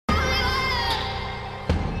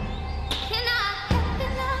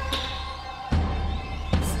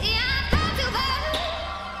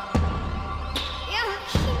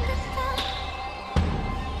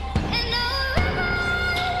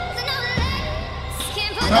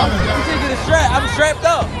You should get a strap. I'm strapped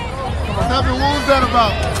up. What's happening? What was that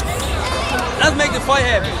about? Let's make the fight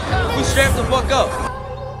happen. We strapped the fuck up.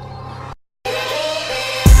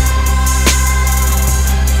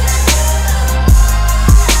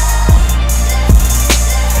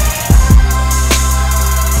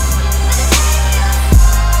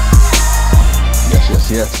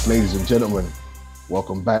 Yes, ladies and gentlemen,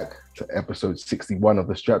 welcome back to episode 61 of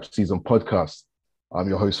the Strap Season podcast. I'm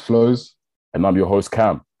your host, Flows. And I'm your host,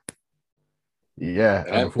 Cam. Yeah.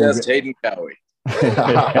 And I'm guest Hayden Cowie.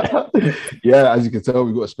 Yeah, as you can tell,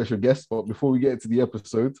 we've got a special guest. But before we get into the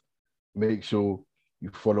episode, make sure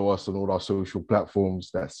you follow us on all our social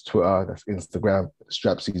platforms. That's Twitter, that's Instagram,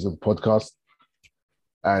 Strap Season podcast.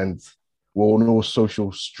 And we're on all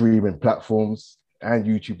social streaming platforms and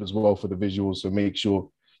YouTube as well for the visuals. So make sure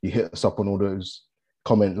you hit us up on all those,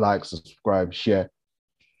 comment, like, subscribe, share.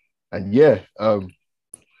 And yeah,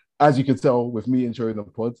 as you can tell with me enjoying the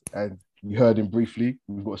pod, and you heard him briefly,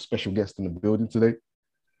 we've got a special guest in the building today.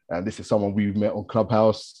 And this is someone we've met on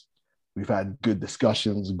Clubhouse. We've had good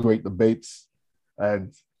discussions, great debates.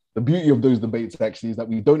 And the beauty of those debates actually is that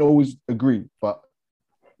we don't always agree, but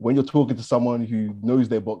when you're talking to someone who knows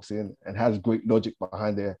their boxing and has great logic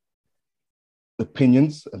behind their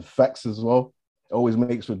opinions and facts as well, it always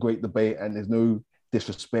makes for a great debate, and there's no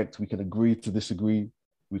disrespect. We can agree to disagree.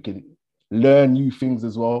 We can learn new things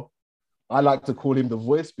as well. I like to call him the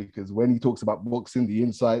voice because when he talks about boxing, the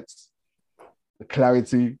insights, the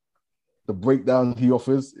clarity, the breakdown he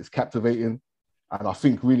offers is captivating. And I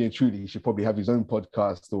think really and truly he should probably have his own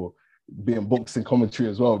podcast or be in boxing commentary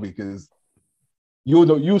as well, because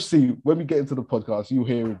you'll see when we get into the podcast, you'll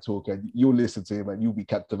hear him talk and you'll listen to him and you'll be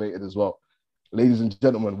captivated as well. Ladies and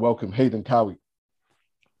gentlemen, welcome Hayden Cowie.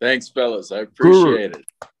 Thanks, fellas. I appreciate it.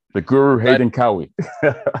 The guru, Hayden Cowie.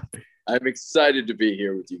 I'm excited to be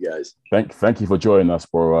here with you guys. Thank you for joining us,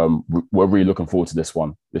 bro. We're really looking forward to this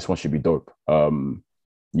one. This one should be dope. I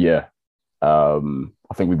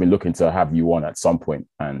think we've been looking to have you on at some point,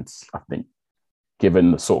 and I think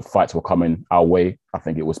given the sort of fights were coming our way, I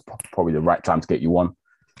think it was probably the right time to get you on.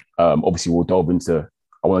 Obviously, we'll delve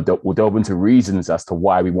into reasons as to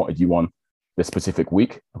why we wanted you on this specific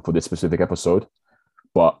week for this specific episode.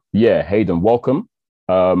 But yeah, Hayden, welcome.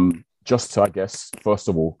 Just to, I guess, first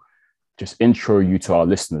of all, just intro you to our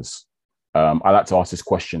listeners. I like to ask this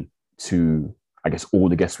question to, I guess, all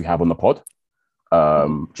the guests we have on the pod.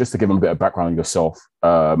 Just to give them a bit of background on yourself.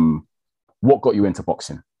 What got you into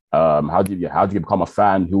boxing? How did you become a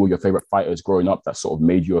fan? Who were your favorite fighters growing up that sort of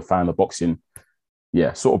made you a fan of boxing?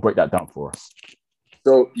 Yeah, sort of break that down for us.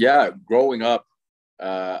 So yeah, growing up,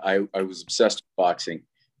 I was obsessed with boxing.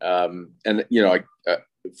 And you know,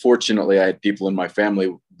 fortunately, I had people in my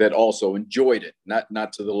family that also enjoyed it,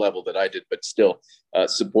 not to the level that I did, but still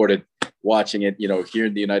supported watching it. You know, here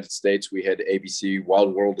in the United States, we had ABC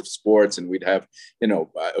Wild World of Sports, and we'd have, you know,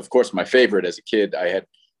 of course, my favorite as a kid, I had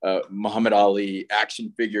Muhammad Ali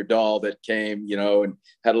action figure doll that came, you know, and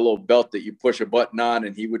had a little belt that you push a button on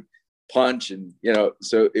and he would punch, and, you know,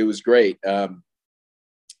 so it was great. I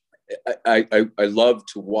loved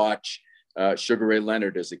to watch Sugar Ray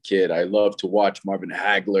Leonard as a kid. I loved to watch Marvin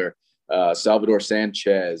Hagler, Salvador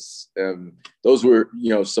Sanchez. Those were,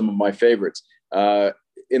 you know, some of my favorites.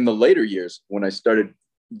 In the later years, when I started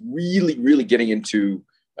really getting into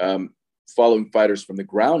following fighters from the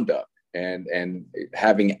ground up and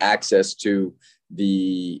having access to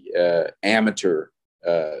the amateur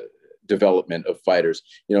development of fighters,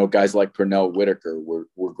 you know, guys like Pernell Whitaker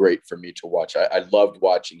were great for me to watch. I loved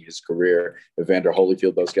watching his career, Evander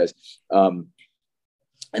Holyfield, those guys.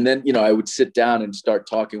 And then, you know, I would sit down and start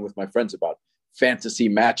talking with my friends about fantasy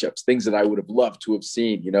matchups, things that I would have loved to have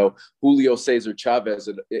seen, you know, Julio Cesar Chavez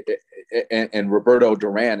and Roberto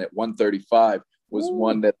Duran at 135 was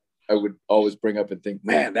one that I would always bring up and think,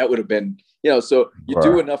 man, that would have been, you know, so you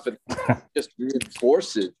do enough of it, just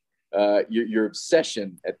reinforces your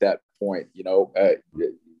obsession at that point. You know,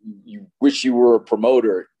 you wish you were a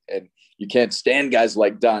promoter, and you can't stand guys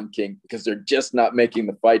like Don King because they're just not making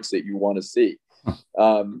the fights that you want to see.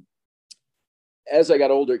 As I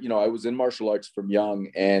got older, you know, I was in martial arts from young,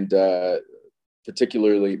 and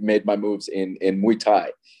particularly made my moves in Muay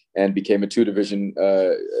Thai and became a 2-division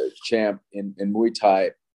champ in Muay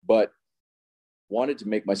Thai, but wanted to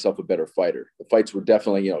make myself a better fighter. The fights were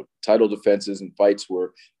definitely, you know, title defenses and fights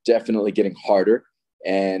were definitely getting harder.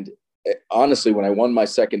 And honestly, when I won my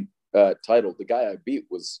second title, the guy I beat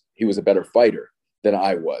was a better fighter than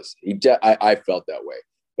I was. I felt that way,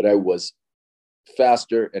 but I was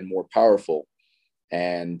faster and more powerful.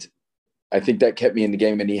 And I think that kept me in the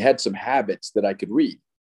game. And he had some habits that I could read.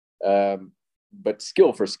 but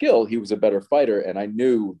skill for skill, he was a better fighter. And I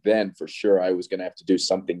knew then for sure I was going to have to do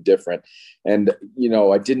something different. And, you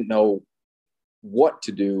know, I didn't know what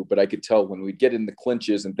to do, but I could tell when we'd get in the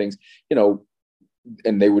clinches and things, you know,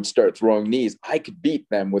 and they would start throwing knees, I could beat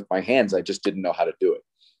them with my hands. I just didn't know how to do it.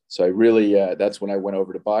 So I really, that's when I went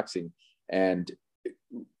over to boxing and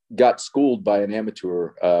got schooled by an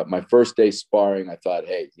amateur. My first day sparring, I thought,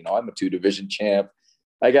 hey, you know, I'm a 2-division champ.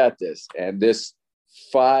 I got this. And this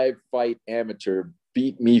 5-fight amateur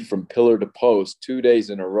beat me from pillar to post 2 days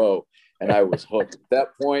in a row. And I was hooked. At that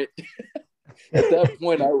point,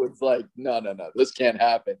 I was like, no, this can't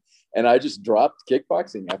happen. And I just dropped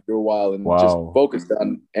kickboxing after a while and just focused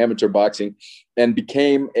on amateur boxing and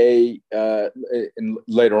became and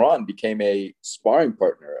later on became a sparring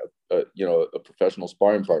partner, you know, a professional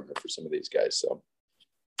sparring partner for some of these guys. So,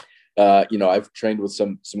 you know, I've trained with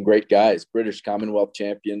some great guys, British Commonwealth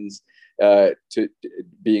champions, to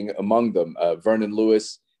being among them, Vernon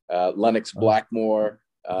Lewis, Lennox Blackmore.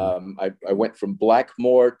 I went from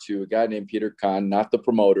Blackmore to a guy named Peter Kahn, not the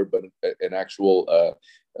promoter, but an actual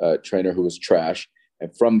trainer who was trash.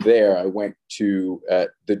 And from there, I went to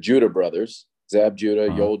the Judah brothers, Zab Judah,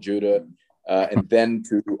 Yoel Judah, and then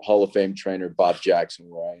to Hall of Fame trainer Bob Jackson,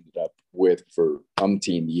 where I ended up with for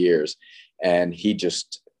umpteen years. And he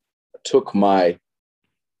just took my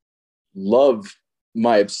love,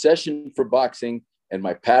 my obsession for boxing and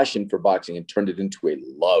my passion for boxing and turned it into a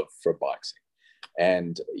love for boxing.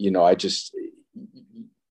 And, you know, I just,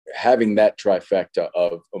 having that trifecta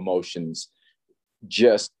of emotions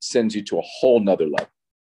just sends you to a whole nother level.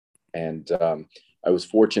 And I was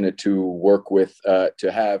fortunate to work with,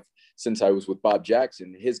 to have, since I was with Bob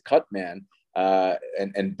Jackson, his cut man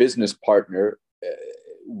and business partner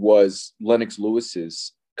was Lennox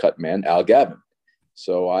Lewis's cut man, Al Gavin.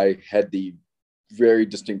 So I had the very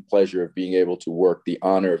distinct pleasure of being able to work, the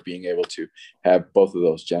honor of being able to have both of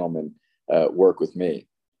those gentlemen work with me.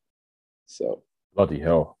 So bloody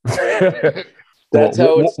hell. That's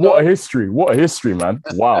how it started. What a history, man.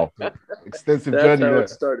 Wow. Extensive That's journey. how There. it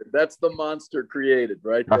started. That's the monster created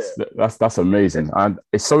right there. That's amazing. And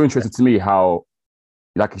it's so interesting to me how,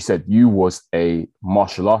 like you said, you was a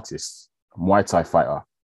martial artist, Muay Thai fighter,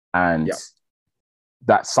 and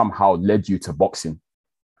that somehow led you to boxing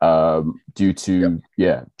due to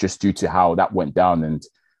how that went down and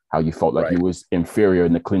how you felt like you was inferior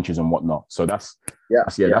in the clinches and whatnot. So that's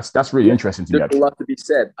really interesting to me. There's a lot to be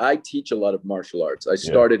said. I teach a lot of martial arts. I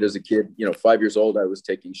started as a kid, 5 years old, I was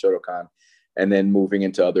taking Shotokan and then moving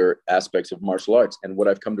into other aspects of martial arts. And what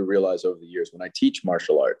I've come to realize over the years when I teach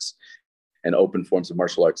martial arts and open forms of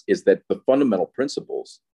martial arts is that the fundamental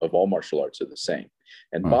principles of all martial arts are the same.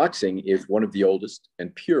 And boxing is one of the oldest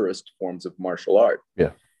and purest forms of martial art.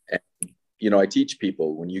 Yeah. And, I teach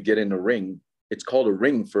people when you get in a ring, it's called a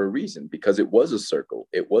ring for a reason, because it was a circle.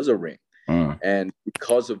 It was a ring. And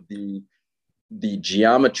because of the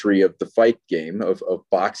geometry of the fight game of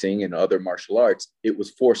boxing and other martial arts, it was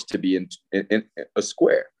forced to be in a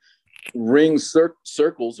square. Rings,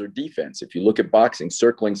 circles are defense. If you look at boxing,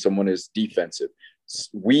 circling someone is defensive.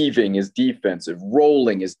 Weaving is defensive.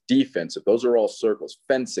 Rolling is defensive. Those are all circles.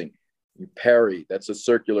 Fencing, you parry. That's a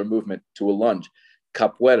circular movement to a lunge.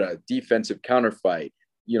 Capoeira, defensive counterfight.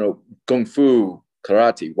 Kung fu,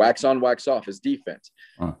 karate, wax on, wax off is defense.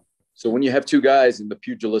 So when you have two guys in the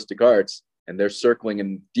pugilistic arts and they're circling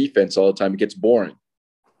in defense all the time, it gets boring.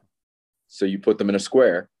 So you put them in a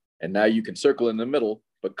square, and now you can circle in the middle,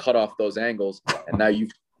 but cut off those angles, and now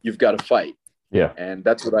you've got to fight. Yeah, and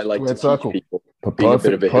that's what I like to teach people. Being a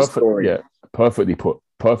bit of a historian. Yeah, perfectly put.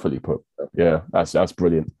 Yeah, that's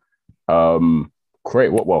brilliant.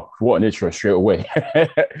 Great. What an intro straight away.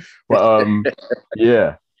 But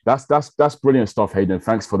yeah, that's brilliant stuff, Hayden.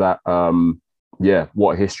 Thanks for that. Yeah,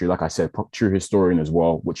 what a history. Like I said, true historian as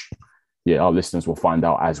well, which our listeners will find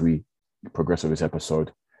out as we progress with this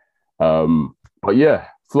episode. But yeah,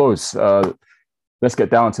 Flows, let's get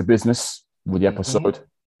down to business with the episode.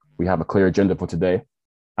 We have a clear agenda for today,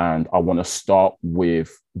 and I want to start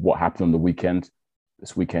with what happened on the weekend.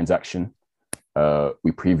 This weekend's action.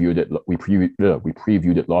 We previewed it. We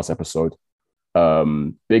previewed it last episode.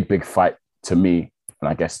 Big fight to me, and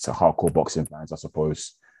I guess to hardcore boxing fans, I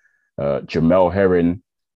suppose. Jamel Herring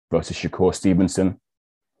versus Shakur Stevenson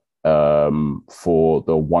for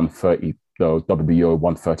the WBO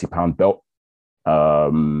 130-pound belt.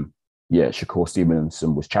 Shakur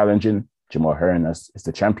Stevenson was challenging Jamel Herring as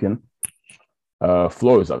the champion.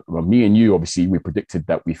 Flows, me and you, obviously, we predicted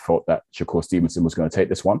that we thought that Shakur Stevenson was going to take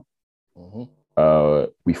this one.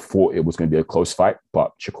 We thought it was going to be a close fight,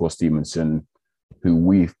 but Shakur Stevenson, who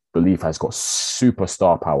we believe has got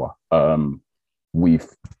superstar power, we've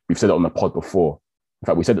said it on the pod before. In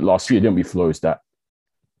fact, we said it last year, didn't we, Flo? Is that,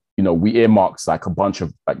 you know, we earmarked like a bunch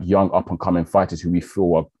of like young up and coming fighters who we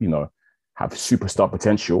feel are, you know, have superstar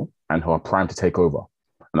potential and who are primed to take over.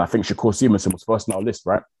 And I think Shakur Stevenson was first on our list,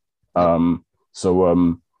 right?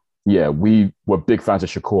 Yeah, we were big fans of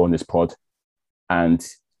Shakur on this pod, and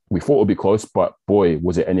we thought it would be close, but boy,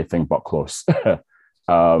 was it anything but close.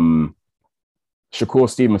 Shakur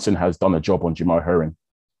Stevenson has done a job on Jamel Herring,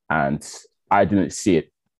 and I didn't see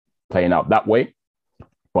it playing out that way,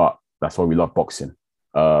 but that's why we love boxing.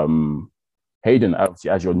 Hayden,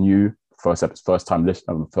 obviously, as your new first time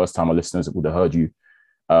our listeners would have heard you,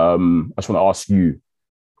 I just want to ask you,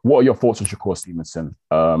 what are your thoughts on Shakur Stevenson?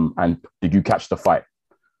 And did you catch the fight?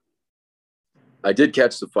 I did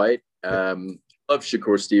catch the fight. Love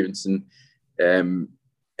Shakur Stevenson. And,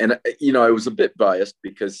 you know, I was a bit biased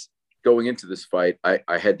because going into this fight,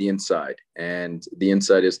 I had the inside. And the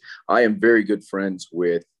inside is I am very good friends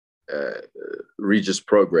with Regis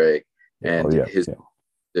Prograis and his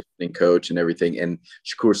coach and everything. And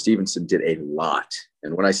Shakur Stevenson did a lot.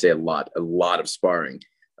 And when I say a lot of sparring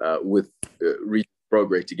with Regis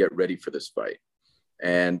Prograis to get ready for this fight.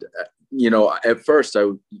 And, you know, at first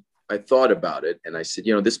I thought about it and I said,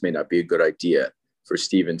 you know, this may not be a good idea for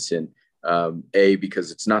Stevenson.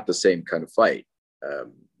 Because it's not the same kind of fight.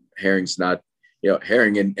 Herring's not, you know,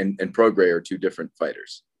 Herring and Prograis are two different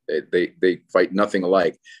fighters. They fight nothing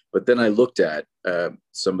alike. But then I looked at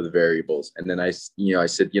some of the variables, and then I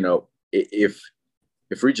said, you know, if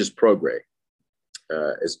Regis Prograis,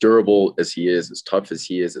 as durable as he is, as tough as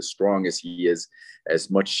he is, as strong as he is,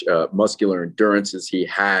 as much muscular endurance as he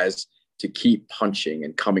has to keep punching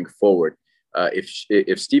and coming forward,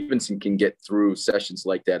 if Stevenson can get through sessions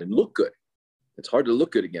like that and look good, it's hard to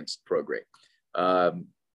look good against Prograis.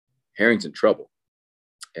 Herring's in trouble,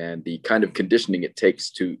 and the kind of conditioning it takes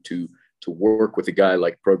to work with a guy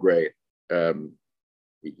like Prograis,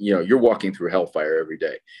 you know, you're walking through hellfire every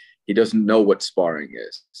day. He doesn't know what sparring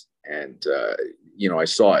is, and you know, I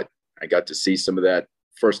saw it. I got to see some of that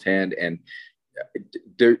firsthand, and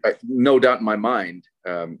there, no doubt in my mind,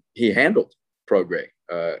 he handled Prograis.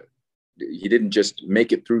 He didn't just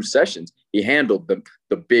make it through sessions. He handled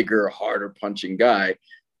the bigger, harder punching guy,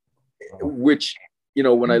 which, you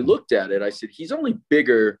know, when I looked at it, I said, he's only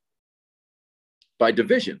bigger by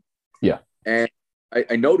division. Yeah. And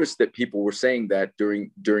I noticed that people were saying that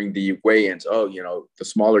during the weigh-ins. Oh, you know, the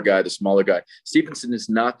smaller guy. Stevenson is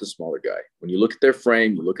not the smaller guy. When you look at their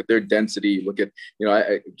frame, you look at their density, you look at, you know,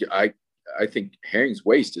 I think Herring's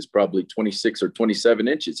waist is probably 26 or 27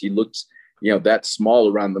 inches. He looks, you know, that small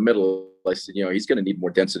around the middle. I said, you know, he's going to need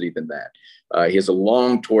more density than that. He has a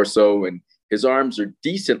long torso, and his arms are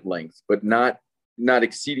decent length, but not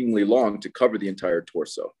exceedingly long to cover the entire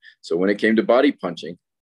torso. So when it came to body punching,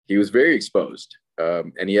 he was very exposed,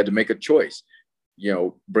 and he had to make a choice. You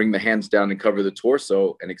know, bring the hands down and cover the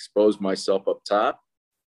torso and expose myself up top,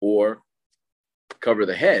 or cover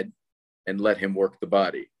the head and let him work the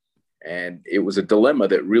body. And it was a dilemma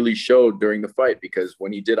that really showed during the fight, because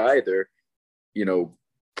when he did either, you know,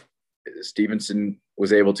 Stevenson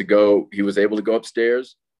was able to go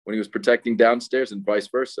upstairs when he was protecting downstairs, and vice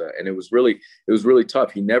versa. And it was really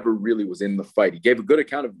tough. He never really was in the fight. He gave a good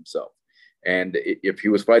account of himself. And if he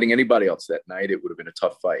was fighting anybody else that night, it would have been a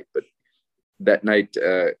tough fight. But that night,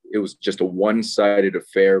 it was just a one-sided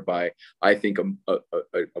affair by, I think,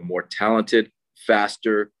 a more talented,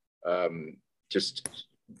 faster, just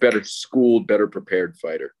better schooled, better prepared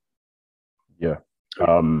fighter. Yeah.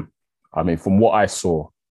 I mean, from what I saw,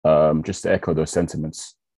 just to echo those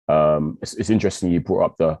sentiments, it's interesting you brought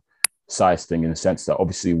up the size thing, in the sense that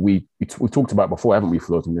obviously we talked about before, haven't we,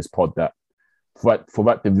 Float, in this pod, that for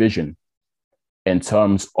that division, in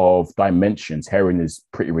terms of dimensions, Herring is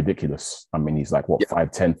pretty ridiculous. I mean, he's like, what,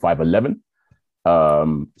 5'10",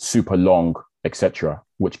 5'11", super long, etc.,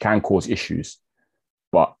 which can cause issues.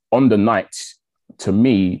 But on the night, to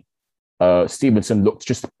me, Stevenson looked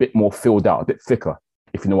just a bit more filled out, a bit thicker,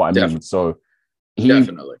 if you know what I mean. Definitely. So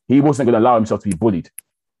he wasn't going to allow himself to be bullied,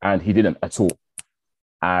 and he didn't at all.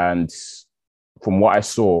 And from what I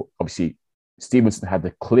saw, obviously, Stevenson had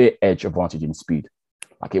the clear edge advantage in speed.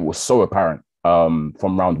 Like, it was so apparent from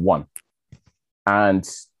round one. And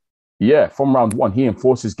yeah, from round one, he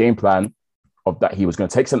enforced his game plan of that he was going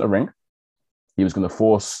to take center ring. He was going to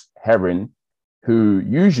force Herring, who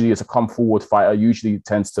usually is a come forward fighter, usually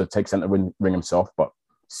tends to take center ring himself, but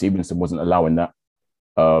Stevenson wasn't allowing that.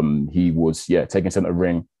 He was, taking center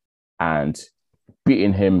ring and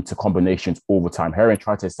beating him to combinations all the time. Herring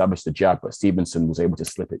tried to establish the jab, but Stevenson was able to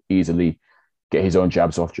slip it easily, get his own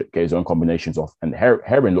jabs off, get his own combinations off. And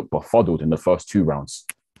Herring looked befuddled in the first two rounds.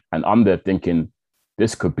 And I'm there thinking,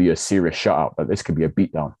 this could be a serious shutout, that this could be a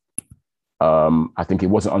beatdown. I think it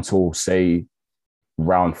wasn't until, say,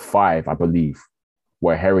 round 5, I believe,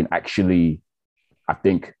 where Herring actually, I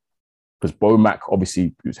think, because Bo Mack,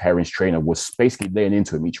 obviously, who's Herring's trainer, was basically laying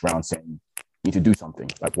into him each round saying, you need to do something.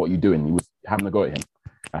 Like, what are you doing? He was having a go at him.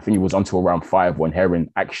 I think it was until round 5 when Herring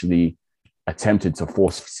actually attempted to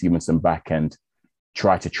force Stevenson back and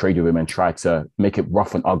try to trade with him and try to make it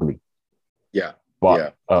rough and ugly. Yeah.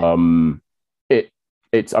 But I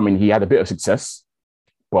mean, he had a bit of success,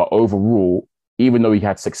 but overall, even though he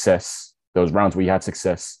had success, those rounds where he had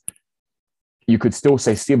success, you could still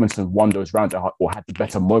say Stevenson won those rounds or had the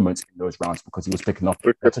better moments in those rounds because he was picking up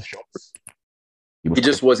better shots. He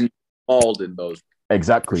just wasn't called in those. Sure.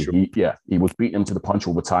 Exactly. He was beating him to the punch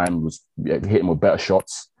all the time. He was hitting him with better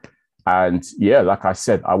shots. And like I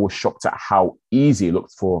said, I was shocked at how easy it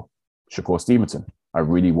looked for Shakur Stevenson. I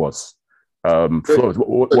really was.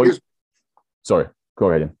 Flores, sorry, go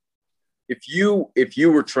ahead. Ian. If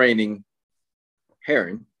you were training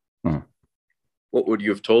Herring, what would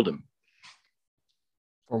you have told him?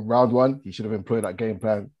 From round 1, he should have employed that game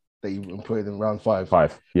plan that he employed in round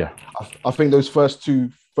 5. Yeah. I think those first two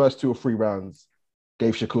or 3 rounds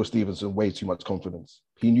gave Shakur Stevenson way too much confidence.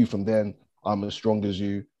 He knew from then, I'm as strong as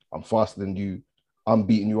you, I'm faster than you, I'm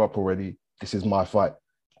beating you up already, this is my fight.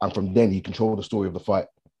 And from then, he controlled the story of the fight.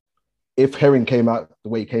 If Herring came out the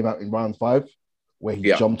way he came out in round 5, where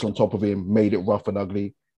he jumped on top of him, made it rough and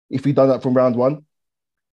ugly, if he'd done that from round 1,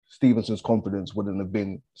 Stevenson's confidence wouldn't have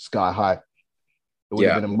been sky high. It would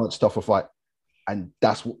have been a much tougher fight. And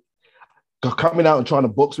that's what, coming out and trying to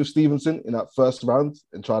box with Stevenson in that first round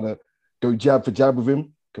and trying to go jab for jab with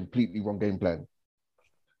him, completely wrong game plan.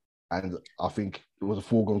 And I think it was a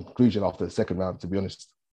foregone conclusion after the second round, to be honest.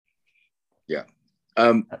 Yeah.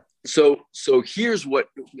 So here's what,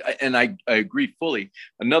 and I agree fully.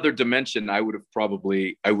 Another dimension I would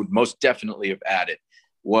most definitely have added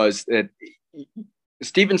was that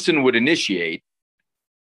Stevenson would initiate,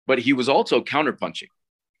 but he was also counterpunching,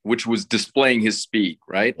 which was displaying his speed,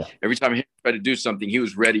 right? Yeah. Every time he tried to do something, he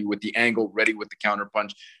was ready with the angle, ready with the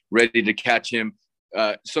counterpunch, ready to catch him.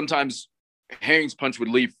 Sometimes Herring's punch would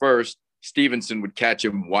leave first. Stevenson would catch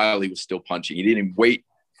him while he was still punching. He didn't wait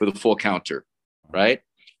for the full counter, right?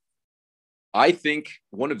 I think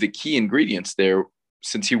one of the key ingredients there,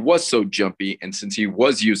 since he was so jumpy and since he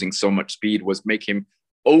was using so much speed, was make him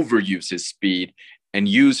overuse his speed and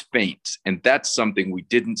use feints. And that's something we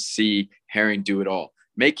didn't see Herring do at all.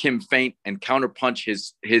 Make him feint and counterpunch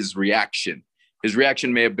his reaction. His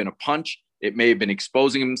reaction may have been a punch. It may have been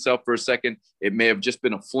exposing himself for a second. It may have just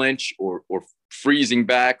been a flinch or freezing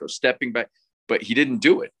back or stepping back, but he didn't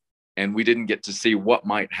do it. And we didn't get to see what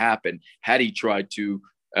might happen had he tried to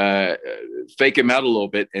fake him out a little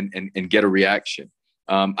bit and get a reaction.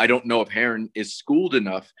 I don't know if Herring is schooled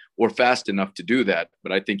enough or fast enough to do that,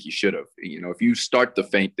 but I think he should have. If you start the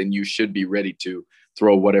feint, then you should be ready to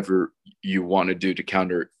throw whatever you want to do to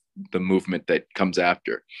counter the movement that comes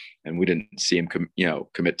after. And we didn't see him,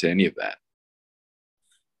 commit to any of that.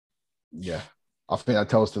 Yeah, I think that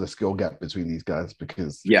tells to the skill gap between these guys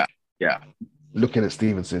because looking at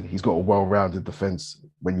Stevenson, he's got a well-rounded defense.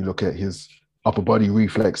 When you look at his upper body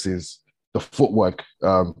reflexes, the footwork,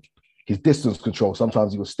 his distance control.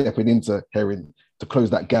 Sometimes he was stepping into Herring to close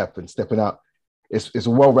that gap and stepping out. It's a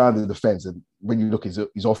well-rounded defense, and when you look at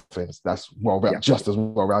his offense, that's just as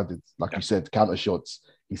well-rounded. Like you said, counter shots,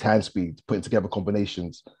 his hand speed, putting together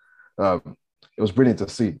combinations. It was brilliant to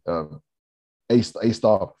see. A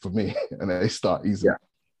star for me, and A star easy.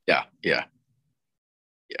 Yeah,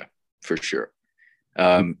 for sure.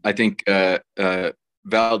 I think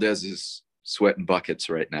Valdez is sweating buckets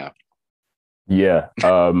right now. Yeah,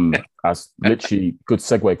 that's literally good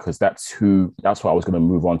segue because that's what I was going to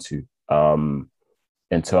move on to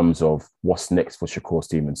in terms of what's next for Shakur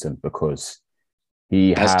Stevenson, because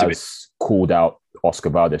he has called out Oscar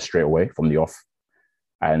Valdez straight away from the off.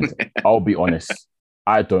 And I'll be honest,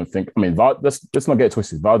 I don't think, let's not get it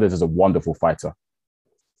twisted. Valdez is a wonderful fighter.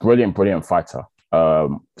 Brilliant fighter.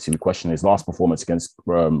 See, the question is last performance against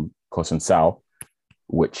Conceição,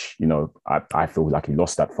 which, I feel like he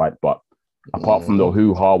lost that fight. But apart from the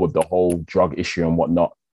hoo-ha with the whole drug issue and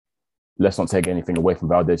whatnot, let's not take anything away from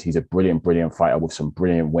Valdez. He's a brilliant fighter with some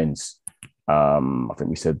brilliant wins. I think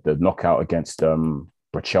we said the knockout against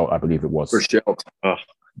Berchelt, I believe it was. Berchelt.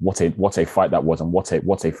 What a fight that was, and what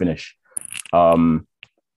a finish.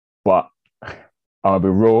 But I'm gonna be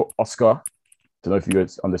real, Oscar. Don't know if you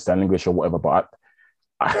understand English or whatever, but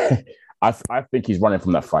I think he's running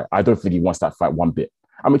from that fight. I don't think he wants that fight one bit.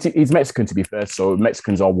 He's Mexican, to be fair, so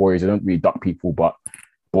Mexicans are warriors. They don't really duck people, but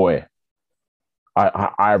boy,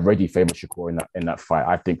 I already favor Shakur in that fight.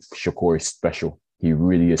 I think Shakur is special. He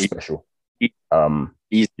really is special.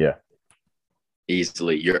 Yeah.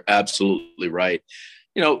 Easily. You're absolutely right.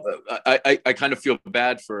 You know, I kind of feel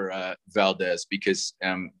bad for Valdez because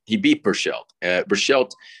he beat Berchelt.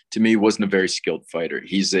 Berchelt, to me, wasn't a very skilled fighter.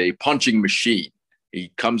 He's a punching machine.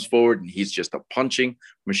 He comes forward and he's just a punching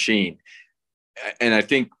machine. And I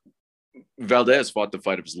think Valdez fought the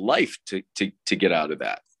fight of his life to get out of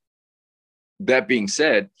that. That being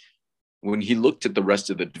said, when he looked at the rest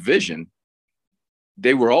of the division,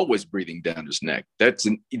 they were always breathing down his neck.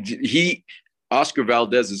 Oscar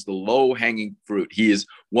Valdez is the low-hanging fruit. He is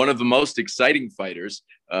one of the most exciting fighters,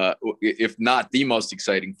 if not the most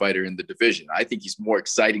exciting fighter in the division. I think he's more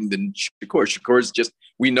exciting than Shakur. Shakur is just,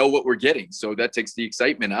 we know what we're getting, so that takes the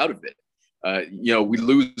excitement out of it. We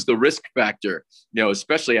lose the risk factor,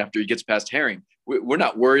 especially after he gets past Herring. We're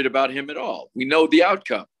not worried about him at all. We know the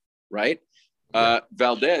outcome, right?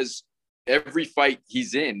 Valdez, every fight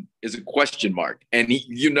he's in is a question mark. And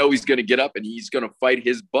he's going to get up and he's going to fight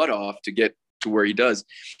his butt off to get to where he does.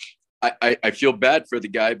 I feel bad for the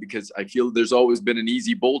guy because I feel there's always been an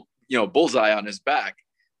easy bullseye on his back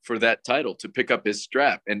for that title to pick up his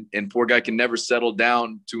strap. And poor guy can never settle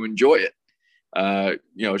down to enjoy it.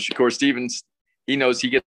 Shakur Stevens, he knows he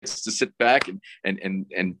gets to sit back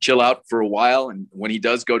and chill out for a while. And when he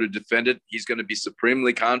does go to defend it, he's going to be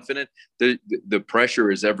supremely confident. The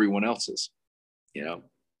pressure is everyone else's,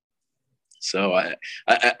 So I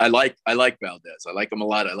like Valdez. I like him a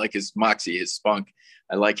lot. I like his moxie, his spunk.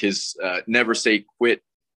 I like his never say quit.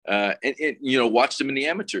 Watched him in the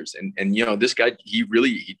amateurs. And this guy,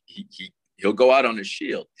 he'll go out on his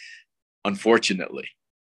shield, unfortunately.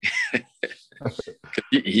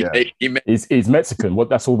 He's Mexican.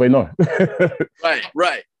 That's all they know.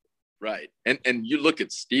 Right. And you look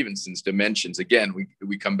at Stevenson's dimensions again.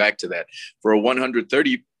 We come back to that for a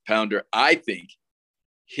 130 pounder. I think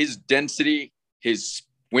his density, his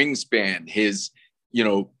wingspan, his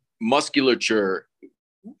musculature,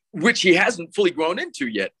 which he hasn't fully grown into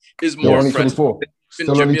yet, is more impressive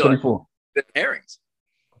than Herring's.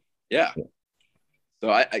 Yeah. So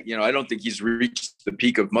I don't think he's reached the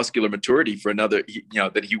peak of muscular maturity for another,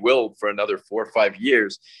 that he will for another 4 or 5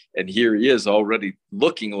 years. And here he is already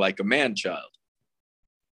looking like a man child.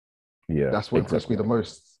 Yeah, that's what impressed me the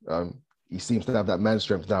most. He seems to have that man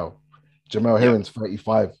strength now. Jamel Herring's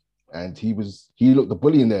 35, and he looked the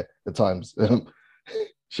bully in there at times.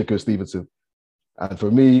 Shakur Stevenson, and for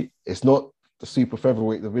me, it's not the super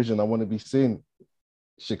featherweight division I want to be seeing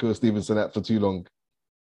Shakur Stevenson at for too long.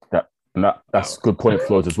 That's a good point,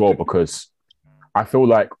 Floyd, as well, because I feel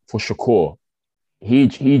like for Shakur,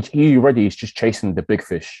 he already is just chasing the big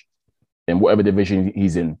fish in whatever division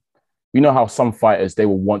he's in. You know how some fighters, they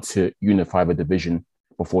will want to unify the division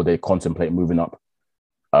before they contemplate moving up.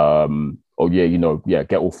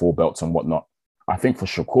 Get all 4 belts and whatnot. I think for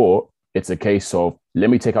Shakur, it's a case of, let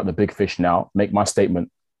me take out the big fish now, make my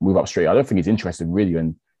statement, move up straight. I don't think he's interested really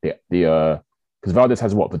in because Valdez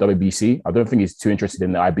has the WBC. I don't think he's too interested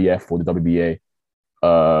in the IBF or the WBA.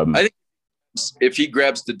 I think if he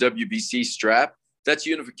grabs the WBC strap, that's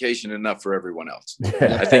unification enough for everyone else.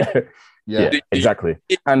 Yeah. I think. Yeah, exactly.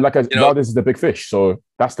 And Valdez is the big fish, so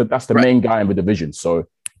that's the main guy in the division. So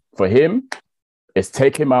for him, it's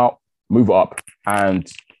take him out, move up, and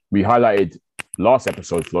we highlighted last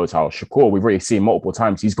episode, Flows, how Shakur, we've already seen multiple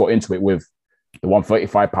times, he's got into it with the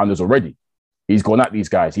 135 pounders already. He's gone at these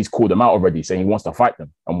guys. He's called them out already, saying he wants to fight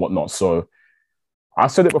them and whatnot. So I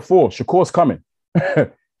said it before, Shakur's coming.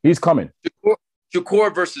 He's coming.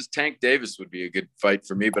 Shakur versus Tank Davis would be a good fight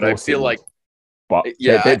for me, but I feel like... But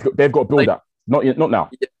they've got to build that. Not now.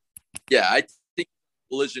 Yeah, I think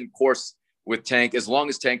collision course with Tank, as long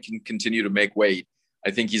as Tank can continue to make weight,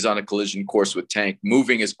 I think he's on a collision course with Tank,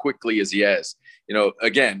 moving as quickly as he has.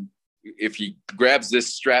 Again, if he grabs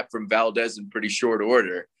this strap from Valdez in pretty short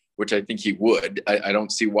order, which I think he would, I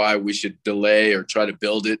don't see why we should delay or try to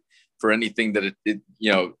build it for anything that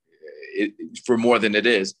for more than it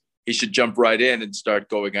is. He should jump right in and start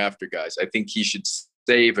going after guys. I think he should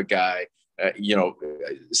save a guy,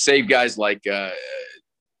 save guys like,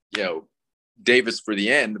 Davis for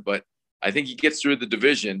the end, but I think he gets through the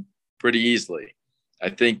division pretty easily. I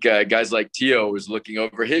think guys like Tio is looking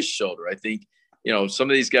over his shoulder. I think, some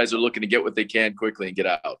of these guys are looking to get what they can quickly and get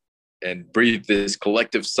out and breathe this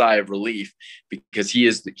collective sigh of relief, because he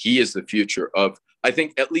is the future of, I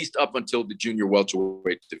think, at least up until the junior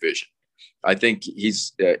welterweight division. I think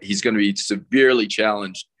he's going to be severely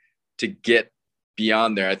challenged to get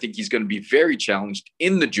beyond there. I think he's going to be very challenged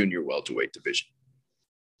in the junior welterweight division.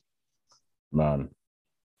 Man,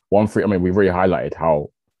 we've really highlighted how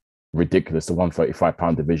ridiculous the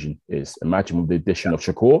 135-pound division is. Imagine with the addition of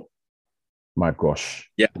Shakur. My gosh.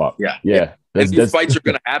 Yeah. But, yeah. And these fights are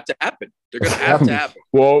going to have to happen. They're going to have to happen.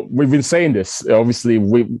 Well, we've been saying this, obviously,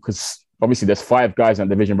 because there's 5 guys in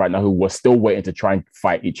the division right now who were still waiting to try and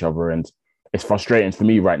fight each other. And it's frustrating for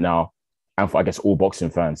me right now, and for, I guess, all boxing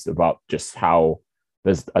fans, about just how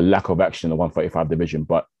there's a lack of action in the 135 division.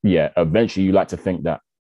 But yeah, eventually you like to think that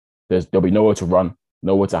there'll be nowhere to run,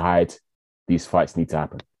 nowhere to hide. These fights need to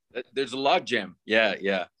happen. There's a logjam. Yeah.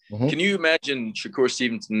 Mm-hmm. Can you imagine Shakur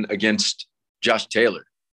Stevenson against Josh Taylor?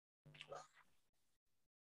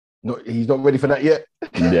 No, he's not ready for that yet.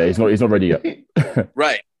 Yeah, he's not ready yet.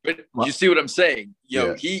 Right. But you see what I'm saying?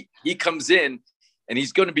 He comes in and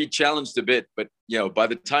he's going to be challenged a bit, but by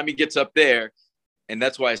the time he gets up there, and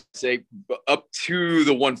that's why I say up to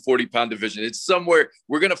the 140-pound division, it's somewhere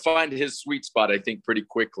we're going to find his sweet spot, I think, pretty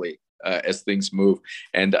quickly as things move.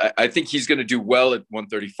 And I think he's going to do well at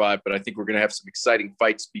 135, but I think we're going to have some exciting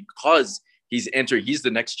fights because he's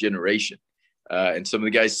the next generation. And some of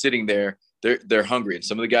the guys sitting there, they're hungry, and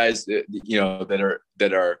some of the guys that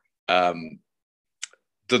are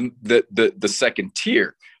the second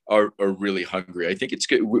tier are really hungry. I think it's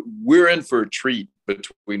good. We're in for a treat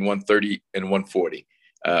between 130 and 140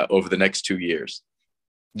 over the next 2 years.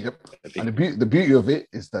 Yep. And the beauty of it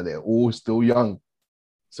is that they're all still young.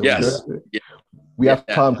 So yes, we have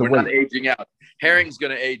time to wait. We're not aging out. Herring's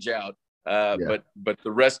going to age out, but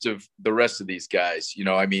the rest of these guys,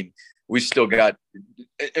 we still got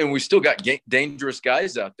dangerous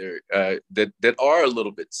guys out there that are a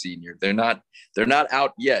little bit senior. They're not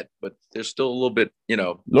out yet, but they're still a little bit,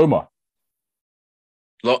 Loma.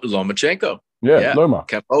 Lomachenko. Yeah. Loma.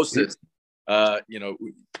 Kambosos.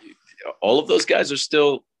 All of those guys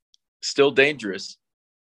are still dangerous.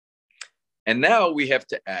 And now we have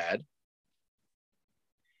to add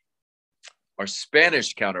our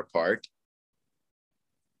Spanish counterpart,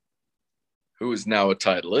 who is now a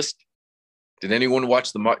titleist. Did anyone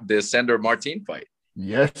watch the Sandor Martin fight?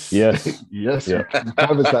 Yes. Yeah. We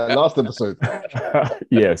covered that last episode.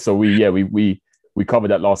 Yeah. So we covered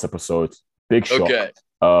that last episode. Big shock. Okay.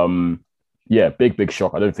 Big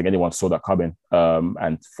shock. I don't think anyone saw that coming.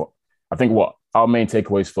 I think what our main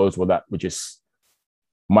takeaways for us were that we just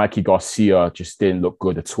Mikey Garcia just didn't look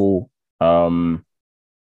good at all.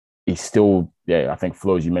 He's still, I think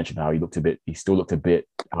Flo, as you mentioned, how he still looked a bit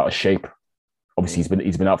out of shape. Obviously,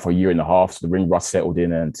 he's been out for a year and a half, so the ring rust settled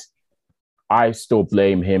in, and I still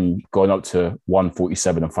blame him going up to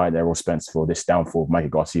 147 and fighting Errol Spence for this downfall of Mikey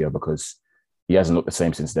Garcia, because he hasn't looked the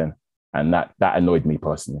same since then, and that annoyed me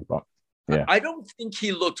personally. But yeah, I don't think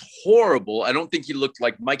he looked horrible. I don't think he looked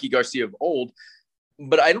like Mikey Garcia of old,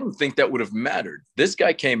 but I don't think that would have mattered. This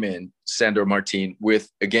guy came in, Sandor Martin, with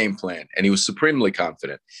a game plan, and he was supremely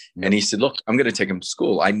confident. Yeah. And he said, look, I'm going to take him to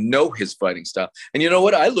school. I know his fighting style. And you know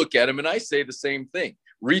what? I look at him and I say the same thing.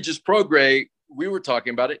 Regis Prograis, we were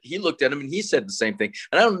talking about it. He looked at him and he said the same thing.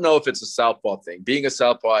 And I don't know if it's a southpaw thing. Being a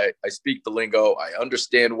southpaw, I speak the lingo. I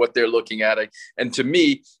understand what they're looking at. And to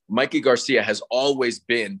me, Mikey Garcia has always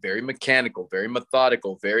been very mechanical, very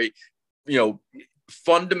methodical, very,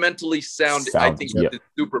 fundamentally sound. I think that's a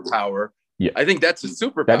superpower. Yeah, I think that's a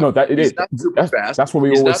superpower. He's not super fast. That's what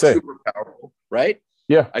we always say. Super powerful, right?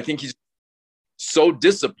 Yeah, I think he's so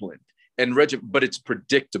disciplined and but it's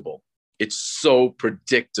predictable. It's so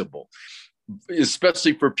predictable,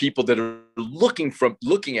 especially for people that are looking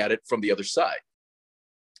at it from the other side.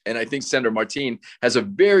 And I think Sandor Martin has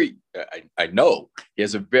I know he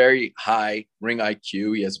has a very high ring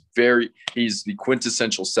IQ. He's the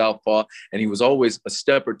quintessential southpaw, and he was always a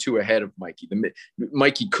step or two ahead of Mikey.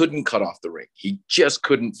 Mikey couldn't cut off the ring. He just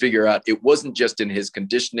couldn't figure out. It wasn't just in his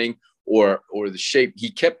conditioning or the shape. He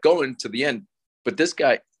kept going to the end, but this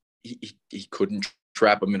guy, he couldn't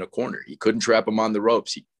trap him in a corner. He couldn't trap him on the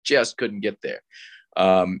ropes. He just couldn't get there.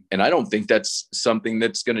 And I don't think that's something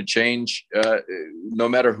that's going to change no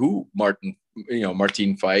matter who Martin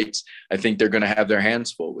fights. I think they're going to have their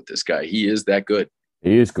hands full with this guy. He is that good.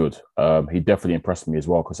 He is good. He definitely impressed me as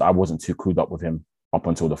well, because I wasn't too clued up with him up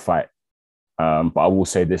until the fight. But I will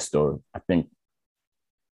say this, though. I think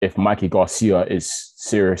if Mikey Garcia is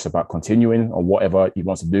serious about continuing or whatever he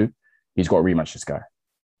wants to do, he's got to rematch this guy.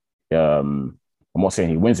 I'm not saying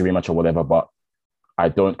he wins the rematch or whatever, but I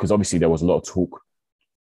don't, because obviously there was a lot of talk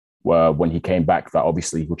when he came back that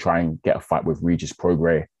obviously he'll try and get a fight with Regis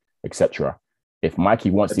Prograis, etc. If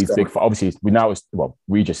Mikey wants these big fights, obviously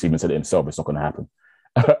Regis even said it himself, it's not going to happen.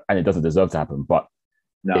 And it doesn't deserve to happen. But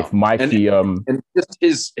No. If Mikey, and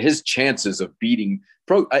just his chances of beating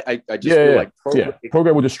I just feel like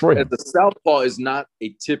Prograis will destroy him. The southpaw is not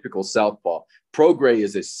a typical southpaw. Prograis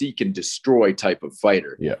is a seek and destroy type of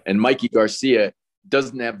fighter. Yeah. And Mikey Garcia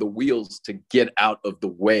doesn't have the wheels to get out of the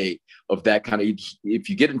way of that kind of. If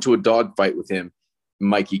you get into a dogfight with him,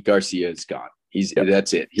 Mikey Garcia is gone.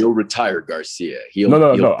 That's it. He'll retire Garcia.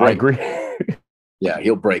 No, I agree. Yeah,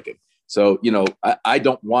 he'll break him. So, I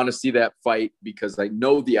don't want to see that fight because I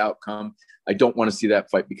know the outcome. I don't want to see that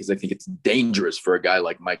fight because I think it's dangerous for a guy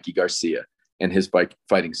like Mikey Garcia and his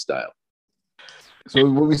fighting style. So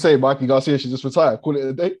what we say, Mikey Garcia should just retire, call it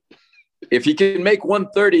a day? If he can make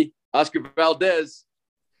 130, Oscar Valdez.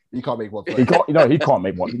 He can't make 130. He can't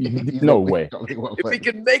make one. No way. If he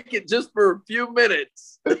can make it just for a few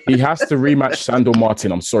minutes. He has to rematch Sandor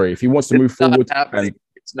Martin. I'm sorry. If he wants to move forward,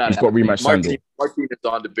 it's not. He's got rematch Sandor. Martin is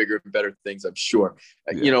on to bigger and better things, I'm sure.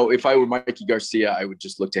 Yeah. If I were Mikey Garcia, I would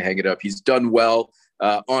just look to hang it up. He's done well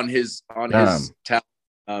on his talent.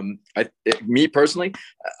 Me personally,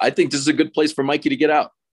 I think this is a good place for Mikey to get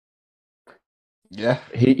out. Yeah,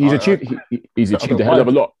 he's achieved a hell of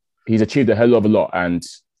a lot. He's achieved a hell of a lot, and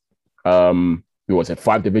he was a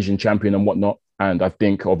 5-division champion and whatnot. And I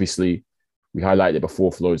think obviously we highlighted it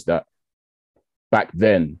before, Flows, that back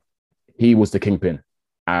then he was the kingpin.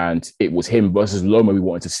 And it was him versus Loma we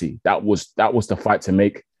wanted to see. That was the fight to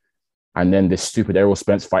make. And then this stupid Errol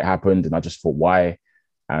Spence fight happened, and I just thought, why?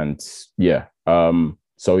 And yeah,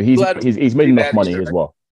 so he's made enough money as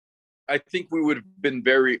well. I think we would have been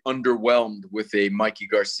very underwhelmed with a Mikey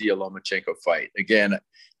Garcia Lomachenko fight. Again,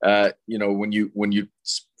 when you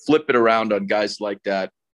flip it around on guys like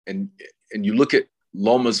that, and you look at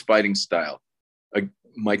Loma's fighting style.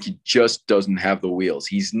 Mikey just doesn't have the wheels.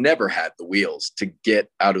 He's never had the wheels to get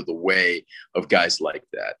out of the way of guys like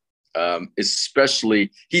that.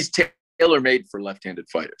 Especially, he's tailor-made for left-handed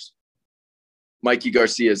fighters. Mikey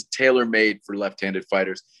Garcia is tailor-made for left-handed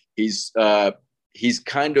fighters. He's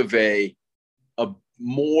kind of a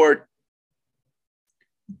more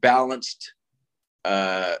balanced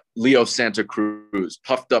Leo Santa Cruz,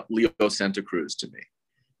 puffed up Leo Santa Cruz to me.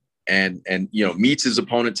 And meets his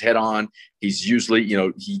opponents head on. He's usually,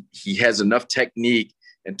 he has enough technique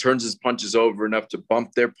and turns his punches over enough to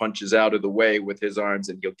bump their punches out of the way with his arms,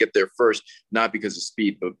 and he'll get there first, not because of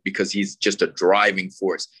speed, but because he's just a driving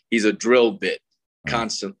force. He's a drill bit,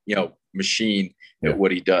 constant, machine at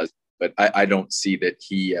what he does. But I don't see that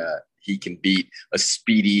he can beat a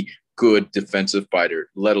speedy, good defensive fighter,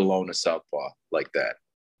 let alone a southpaw like that.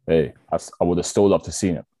 Hey, I would have still loved to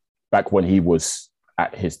seen it back when he was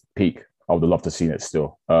at his peak. I would have loved to seen it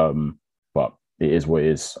still. But it is what it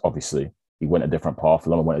is. Obviously, he went a different path.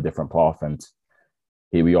 Loma went a different path, and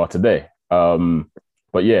here we are today.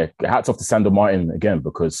 But yeah, hats off to Sandor Martin again,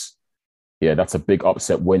 because that's a big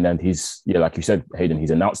upset win. And he's, like you said, Hayden, he's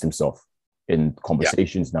announced himself in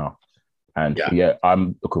conversations now. And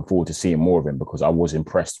I'm looking forward to seeing more of him, because I was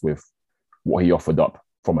impressed with what he offered up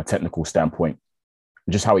from a technical standpoint,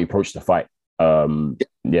 just how he approached the fight.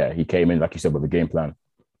 He came in, like you said, with a game plan.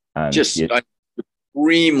 And just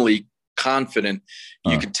extremely confident.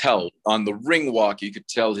 You could tell on the ring walk, you could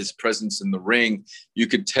tell his presence in the ring. You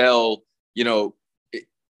could tell,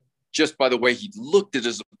 just by the way he looked at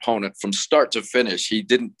his opponent from start to finish. He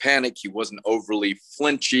didn't panic. He wasn't overly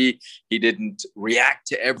flinchy. He didn't react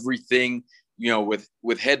to everything,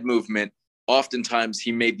 with head movement. Oftentimes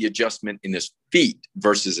he made the adjustment in his feet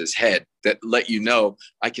versus his head that let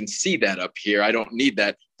I can see that up here. I don't need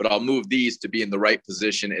that, but I'll move these to be in the right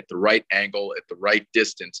position at the right angle, at the right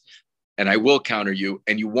distance. And I will counter you,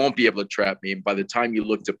 and you won't be able to trap me. And by the time you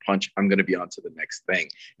look to punch, I'm going to be on to the next thing.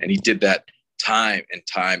 And he did that time and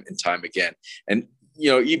time and time again. And,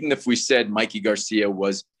 even if we said Mikey Garcia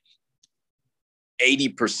was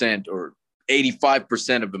 80% or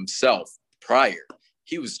 85% of himself prior,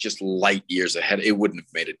 he was just light years ahead. It wouldn't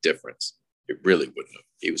have made a difference. It really wouldn't have.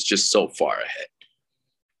 He was just so far ahead.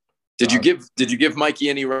 Did you give Mikey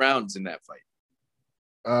any rounds in that fight?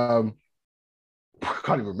 I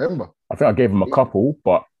can't even remember. I think I gave him a couple,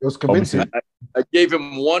 but it was convincing. I gave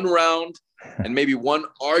him one round, and maybe one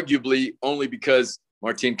arguably only because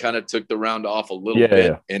Martin kind of took the round off a little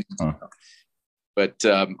bit. Yeah. But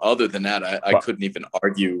other than that, I couldn't even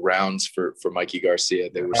argue rounds for Mikey Garcia.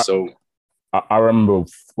 They were so. I remember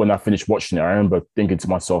when I finished watching it, I remember thinking to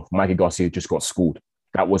myself, Mikey Garcia just got schooled.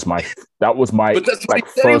 That was my. But that's what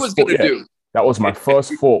he said he was going to do. That was my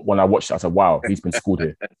first thought when I watched it. I said, "Wow, he's been schooled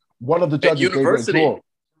here." One of the judges gave it a draw.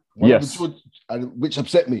 Yes, which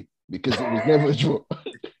upset me because it was never a draw.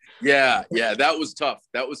 Yeah, that was tough.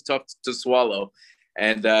 That was tough to swallow,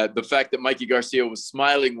 and the fact that Mikey Garcia was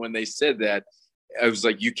smiling when they said that, I was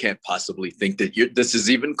like, you can't possibly think that this is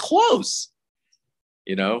even close.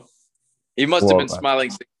 You know, he must have been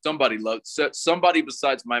smiling. Somebody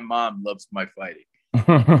besides my mom loves my fighting.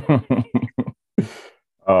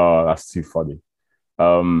 Oh, that's too funny.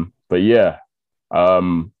 But yeah,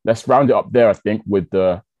 let's round it up there, I think, with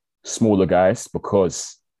the smaller guys,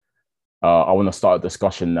 because I want to start a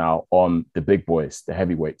discussion now on the big boys, the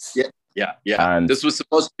heavyweights. Yeah. And this was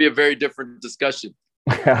supposed to be a very different discussion.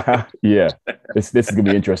 Yeah, this is gonna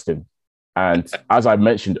be interesting. And as I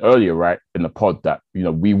mentioned earlier, right, in the pod, that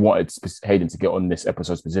we wanted Hayden to get on this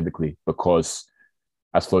episode specifically because,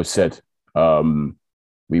 as Flo said,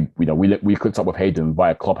 we cooked up with Hayden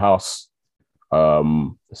via Clubhouse. There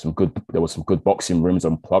was some good boxing rooms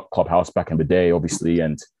on Clubhouse back in the day, obviously,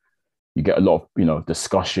 and you get a lot of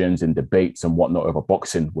discussions and debates and whatnot over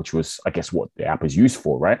boxing, which was, I guess, what the app is used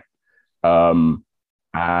for, right?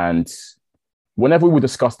 And whenever we would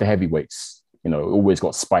discuss the heavyweights, it always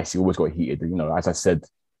got spicy, always got heated. As I said,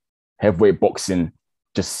 heavyweight boxing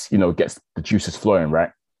just gets the juices flowing,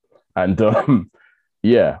 right? And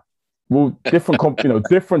yeah, well, different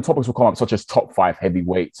topics will come up, such as top 5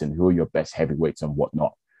 heavyweights and who are your best heavyweights and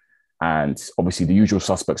whatnot. And obviously, the usual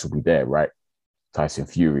suspects will be there, right? Tyson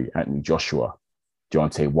Fury, Anthony Joshua,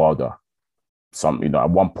 Deontay Wilder. At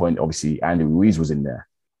one point, obviously, Andy Ruiz was in there.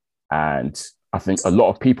 And I think a lot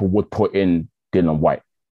of people would put in Dillian Whyte.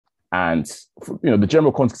 And, the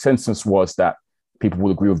general consensus was that people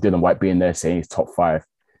would agree with Dillian Whyte being there, saying he's top 5.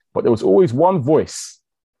 But there was always one voice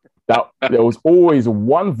that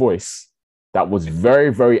was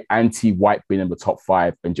very, very anti-Whyte being in the top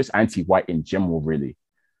 5 and just anti-Whyte in general, really.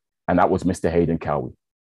 And that was Mr. Hayden Cowie.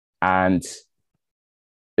 And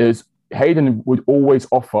Hayden would always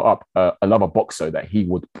offer up another boxer that he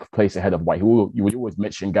would place ahead of Whyte. You would always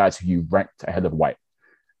mention guys who you ranked ahead of Whyte.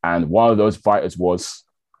 And one of those fighters was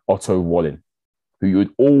Otto Wallin, who you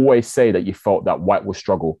would always say that you felt that Whyte would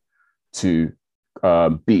struggle to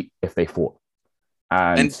beat if they fought.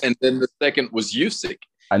 And then the second was Usyk.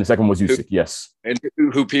 And the second was Usyk, yes. And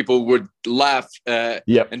who people would laugh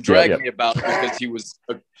and drag me about because he was,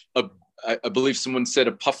 I believe someone said,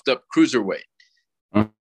 a puffed up cruiserweight.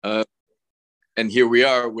 And here we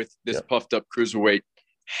are with this puffed up cruiserweight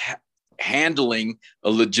handling a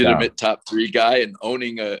legitimate top 3 guy and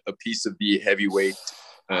owning a piece of the heavyweight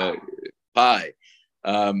pie.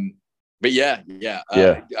 But yeah.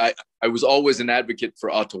 I was always an advocate for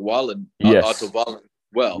Otto Wallin.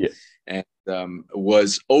 And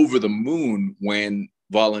was over the moon when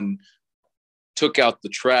Wallin took out the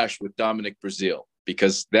trash with Dominic Breazeale,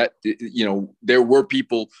 because that, there were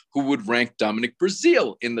people who would rank Dominic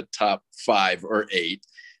Breazeale in the top 5 or 8.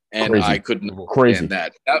 And I couldn't understand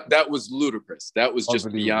that. That was ludicrous. That was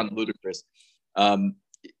just beyond ludicrous.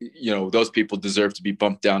 Those people deserve to be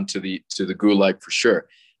bumped down to the gulag for sure.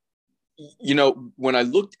 When I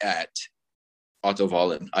looked at Otto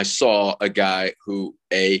Wallin, I saw a guy who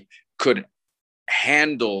could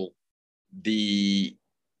handle the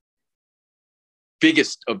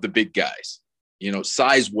biggest of the big guys.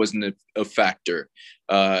 Size wasn't a factor.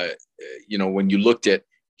 When you looked at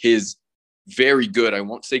his very good, I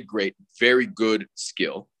won't say great, very good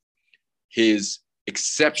skill, his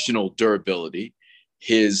exceptional durability,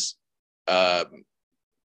 his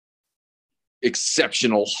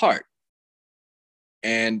exceptional heart,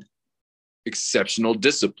 and exceptional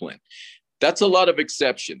discipline. That's a lot of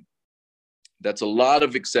exception. That's a lot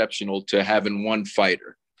of exceptional to have in one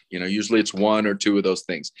fighter. Usually it's 1 or 2 of those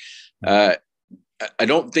things. I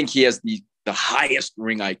don't think he has the highest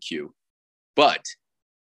ring IQ, but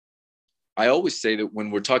I always say that when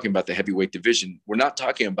we're talking about the heavyweight division, we're not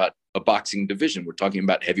talking about a boxing division. We're talking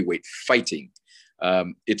about heavyweight fighting.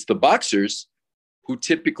 It's the boxers who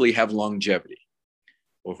typically have longevity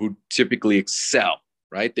or who typically excel,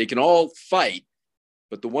 right? They can all fight,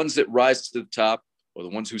 but the ones that rise to the top or the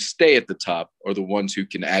ones who stay at the top are the ones who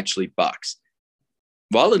can actually box.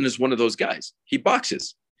 Wallin is one of those guys. He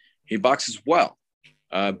boxes. He boxes well.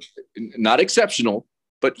 Not exceptional,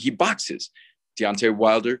 but he boxes. Deontay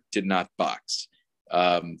Wilder did not box.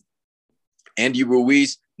 Andy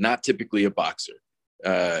Ruiz, not typically a boxer.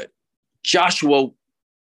 Joshua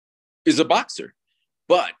is a boxer,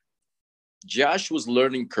 but Joshua's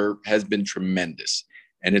learning curve has been tremendous.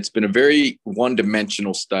 And it's been a very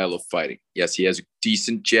one-dimensional style of fighting. Yes, he has a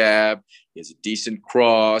decent jab. He has a decent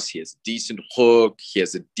cross. He has a decent hook. He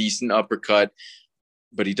has a decent uppercut.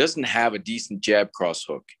 But he doesn't have a decent jab cross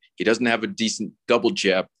hook. He doesn't have a decent double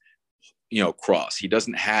jab, cross. He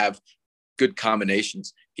doesn't have good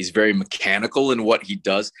combinations. He He's very mechanical in what he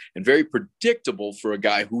does and very predictable for a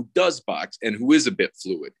guy who does box and who is a bit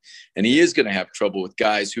fluid. And he is going to have trouble with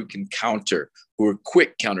guys who can counter, who are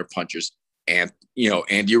quick counter punchers. And,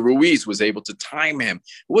 Andy Ruiz was able to time him.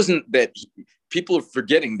 It wasn't that people are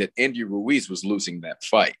forgetting that Andy Ruiz was losing that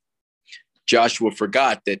fight. Joshua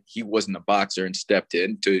forgot that he wasn't a boxer and stepped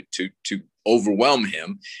in to overwhelm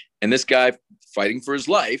him. And this guy fighting for his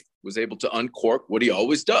life was able to uncork what he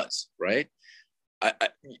always does, right?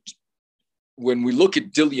 When we look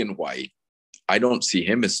at Dillian Whyte, I don't see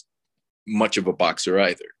him as much of a boxer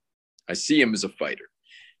either. I see him as a fighter.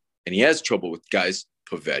 And he has trouble with guys,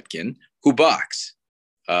 Povetkin, who box.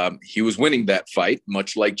 He was winning that fight,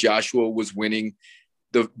 much like Joshua was winning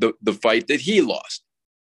the fight that he lost.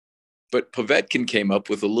 But Povetkin came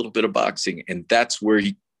up with a little bit of boxing, and that's where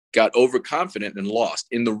he got overconfident and lost.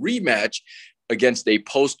 In the rematch against a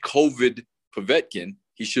post-COVID Povetkin,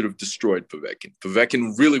 he should have destroyed Povetkin.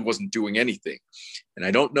 Povetkin really wasn't doing anything. And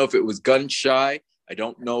I don't know if it was gun shy. I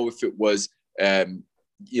don't know if it was,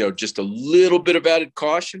 just a little bit of added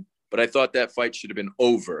caution, but I thought that fight should have been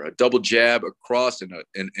over. A double jab, a cross, and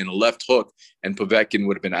a left hook, and Povetkin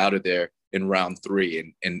would have been out of there in round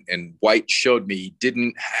 3. And Whyte showed me he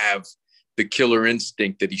didn't have the killer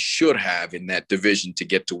instinct that he should have in that division to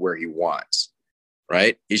get to where he wants,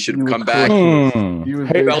 right? He should have come back. He was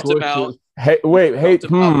Belt him out.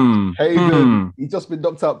 Hayden, he just been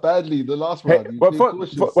knocked out badly in the last round.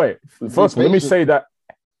 First, let me say that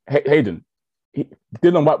Hayden,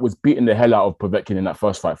 Dillian Whyte was beating the hell out of Povetkin in that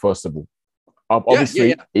first fight, first of all.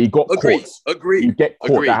 Obviously, he got caught. Agreed. You get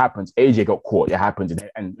caught, that happens. AJ got caught, it happens.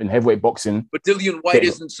 And in heavyweight boxing. But Dillian Whyte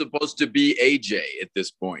isn't supposed to be AJ at this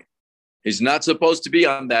point. He's not supposed to be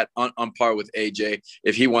on par with AJ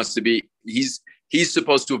if he wants to be. He's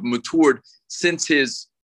supposed to have matured since his,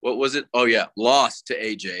 what was it? Oh, yeah, loss to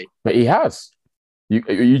AJ. But he has.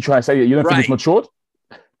 You try to say that you don't think he's matured?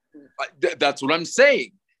 That's what I'm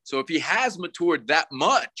saying. So if he has matured that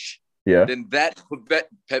much, then that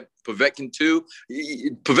Povetkin 2,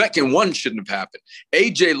 Povetkin 1 shouldn't have happened.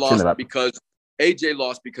 AJ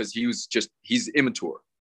lost because he's immature.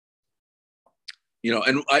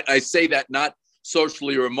 And I say that not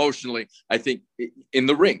socially or emotionally. I think in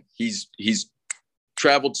the ring, he's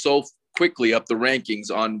traveled so quickly up the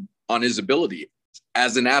rankings on his ability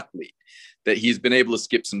as an athlete that he's been able to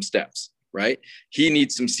skip some steps. Right. He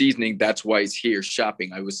needs some seasoning. That's why he's here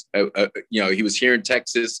shopping. He was here in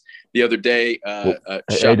Texas the other day.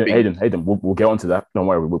 Shopping. Hayden, we'll get onto that. Don't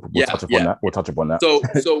worry. We'll touch upon that. We'll touch upon that.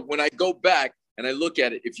 So when I go back and I look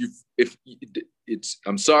at it,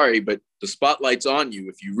 I'm sorry, but the spotlight's on you.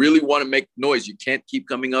 If you really want to make noise, you can't keep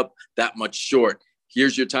coming up that much short.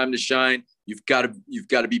 Here's your time to shine. You've got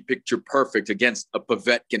to be picture perfect against a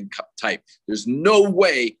Povetkin type. There's no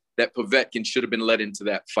way that Povetkin should have been let into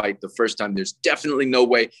that fight the first time. There's definitely no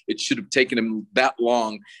way it should have taken him that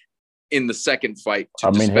long in the second fight.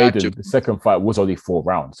 Hayden, the second fight was only 4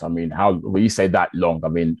 rounds. How when you say that long?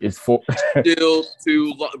 It's 4. Still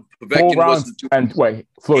too long. 4 rounds. And wait,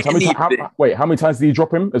 Flores, how many times did he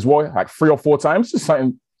drop him as well? Like 3 or 4 times? Just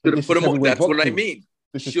something. That's what I mean.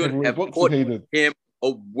 Should have put him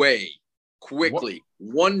away quickly.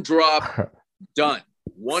 What? 1 drop, done.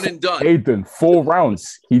 1 and done. Hayden, 4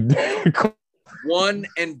 rounds. He 1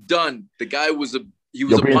 and done. The guy was punching.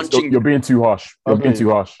 You're being too harsh. Being too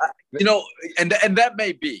harsh. And that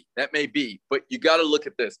may be. But you got to look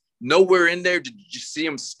at this. Nowhere in there did you see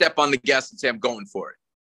him step on the gas and say, "I'm going for it."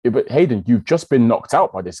 Yeah, but Hayden, you've just been knocked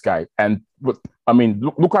out by this guy. And look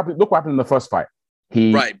what happened in the first fight.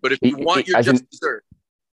 But if you want your just dessert,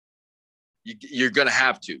 you're gonna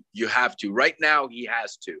have to. You have to. Right now, he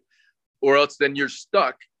has to. Or else then you're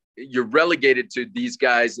stuck. You're relegated to these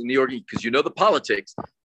guys in the organ because the politics,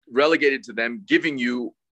 relegated to them giving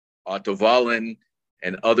you Otto Wallin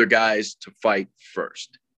and other guys to fight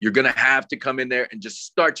first. You're going to have to come in there and just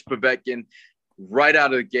start Povetkin right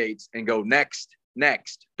out of the gates and go next.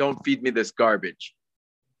 Don't feed me this garbage.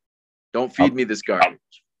 Don't feed me this garbage.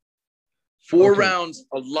 4 rounds,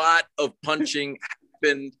 a lot of punching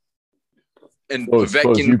happened. And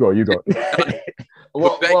Povetkin, you go.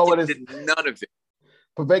 Povetkin did none of it.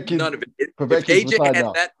 None of it. If AJ had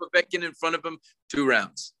that Povetkin in front of him, 2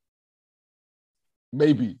 rounds.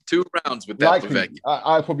 Maybe 2 rounds with that Povetkin.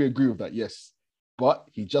 I probably agree with that, yes. But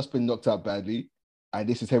he's just been knocked out badly. And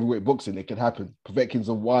this is heavyweight boxing. It can happen. Povetkin's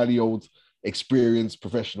a wily old, experienced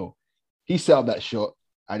professional. He set up that shot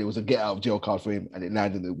and it was a get out of jail card for him and it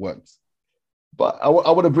landed and it worked. But I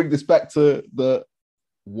want to bring this back to the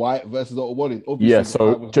Whyte versus Otto Wallin.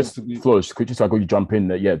 So just Flores, quickly so I got you jump in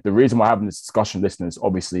there. Yeah, the reason why I'm having this discussion, listeners,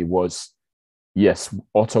 obviously was yes,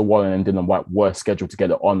 Otto Wallen and Dylan White were scheduled to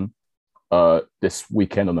get it on this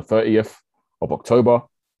weekend on the 30th of October.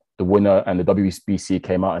 The winner and the WBC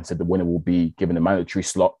came out and said the winner will be given a mandatory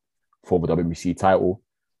slot for the WBC title.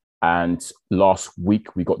 And last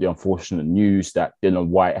week, we got the unfortunate news that Dylan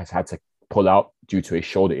White has had to pull out due to a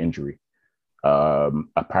shoulder injury.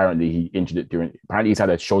 Apparently, he injured it apparently he's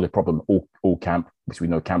had a shoulder problem all camp, because we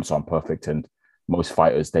know camps aren't perfect. And most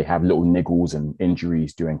fighters, they have little niggles and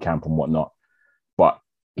injuries during camp and whatnot. But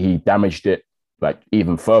he damaged it like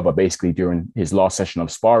even further, basically, during his last session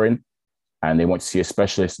of sparring. And they went to see a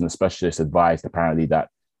specialist, and the specialist advised apparently that,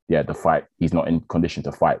 the fight, he's not in condition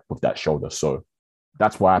to fight with that shoulder. So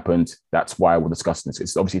that's what happened. That's why we're discussing this.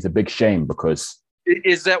 It's a big shame because...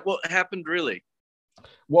 Is that what happened, really?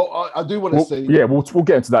 Well, I do want to say... Yeah, we'll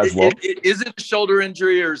get into that as well. Is it a shoulder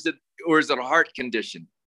injury or is it a heart condition?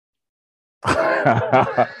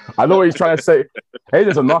 I know what he's trying to say.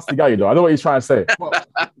 Hayden's a nasty guy, I know what he's trying to say.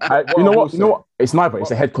 You know what? It's neither.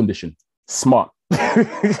 It's a head condition. Smart.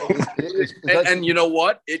 And you know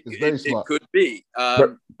what? It could be.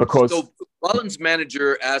 Because so Wallen's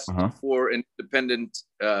manager asked for an independent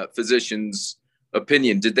physician's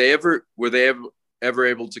opinion. Were they ever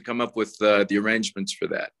able to come up with the arrangements for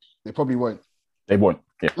that? They probably won't. They won't.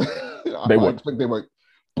 Yeah. I expect they won't.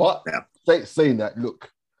 But saying that, look,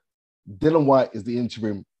 Dylan White is the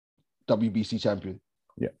interim WBC champion.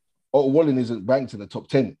 Yeah. Otto Wallen isn't ranked in the top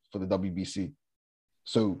 10 for the WBC.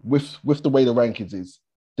 So with the way the rankings is,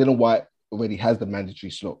 Dylan White already has the mandatory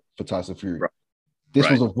slot for Tyson Fury. Right. This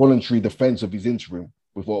was a voluntary defense of his interim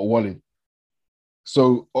with Otto Wallen.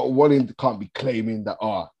 So Otto Wallen can't be claiming that,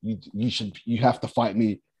 you have to fight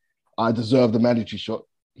me. I deserve the mandatory shot.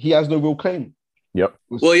 He has no real claim. Yep.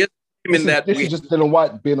 This is just Dylan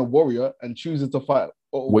White being a warrior and choosing to fight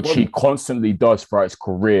Otto which Wallen. He constantly does throughout his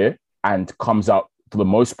career and comes out, for the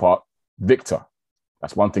most part, victor.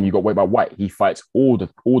 That's one thing you got to worry about White. He fights all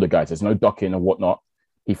the guys. There's no ducking and whatnot.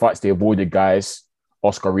 He fights the avoided guys.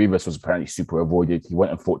 Oscar Rivas was apparently super avoided. He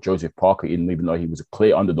went and fought Joseph Parker, even though he was a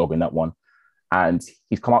clear underdog in that one. And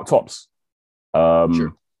he's come out tops.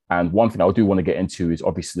 Sure. And one thing I do want to get into is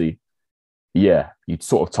obviously, you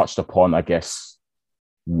sort of touched upon, I guess,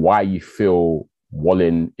 why you feel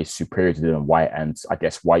Wallen is superior to Dylan White. And I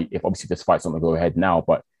guess why, if obviously this fight's not going to go ahead now,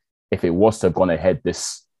 but if it was to have gone ahead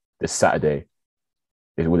this Saturday,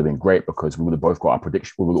 it would have been great because we would have both got our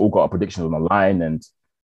prediction. We would have all got our predictions on the line, and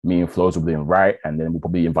me and Flows will be in right. And then we'll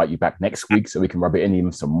probably invite you back next week so we can rub it in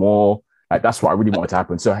even some more. Like, that's what I really wanted to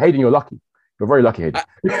happen. So Hayden, you're lucky. You're very lucky, Hayden.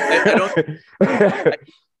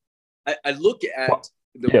 I look at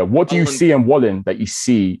what do you see in Wallen that you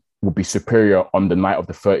see would be superior on the night of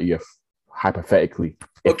the 30th, hypothetically,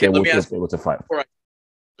 if they were to fight?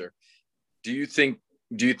 Do you think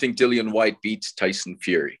Dillian White beats Tyson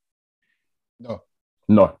Fury?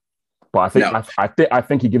 No, but I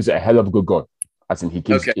think he gives it a hell of a good go. As in, he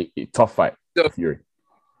gives it a tough fight to Fury.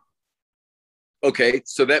 Okay,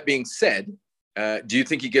 so that being said, do you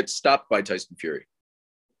think he gets stopped by Tyson Fury?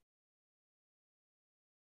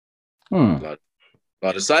 A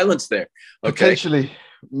lot of silence there. Okay.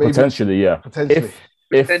 Potentially, yeah.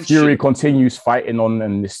 If Fury continues fighting on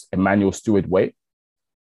in this Emmanuel Stewart way,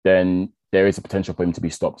 then there is a potential for him to be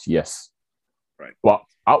stopped. Yes, right. But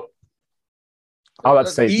I'd like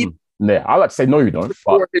to say, I'd like to say no, you don't.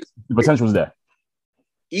 But the potential is there.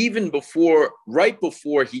 Even right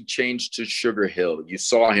before he changed to Sugar Hill, you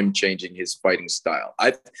saw him changing his fighting style.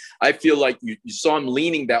 I feel like you saw him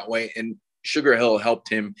leaning that way, and Sugar Hill helped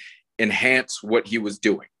him enhance what he was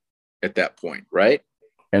doing at that point, right?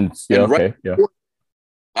 I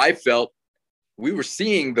felt we were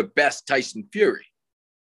seeing the best Tyson Fury,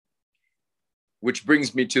 which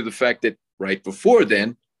brings me to the fact that right before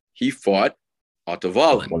then, he fought Otto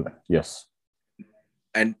Wallen. Yes.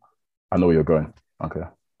 And I know where you're going. Okay.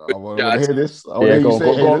 I want to hear this. Go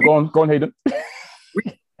on, Hayden.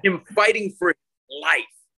 Him fighting for his life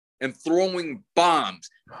and throwing bombs,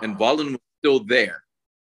 and Wallen was still there.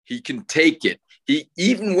 He can take it.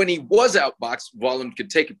 Even when he was outboxed, Wallen could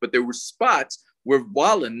take it. But there were spots where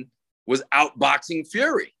Wallen was outboxing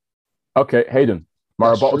Fury. Okay, Hayden. My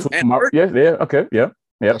rebuttal to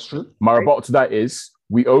That's true. My rebuttal to that is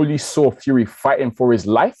we only saw Fury fighting for his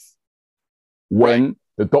life when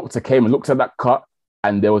the doctor came and looked at that cut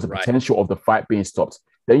and there was a potential of the fight being stopped.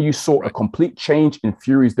 Then you saw a complete change in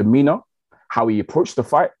Fury's demeanor, how he approached the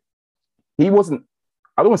fight. I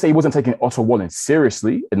don't want to say he wasn't taking Otto Wallen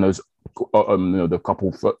seriously in those, the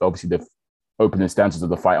couple, obviously the opening stances of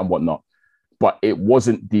the fight and whatnot, but it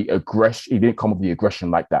wasn't the aggression. He didn't come with the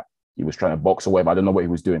aggression like that. He was trying to box away, but I don't know what he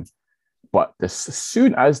was doing. But as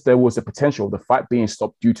soon as there was a potential of the fight being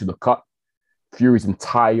stopped due to the cut, Fury's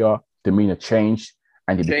entire demeanor changed,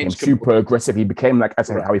 and he became Changed super aggressive. He became like I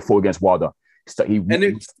said how he fought against Wilder. So And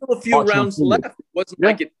there's still a few marching rounds forward. left. It wasn't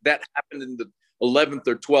like that happened in the 11th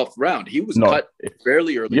or 12th round. He was No. cut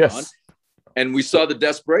fairly early on, and we saw the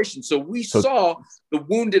desperation. So we saw the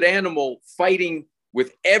wounded animal fighting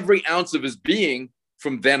with every ounce of his being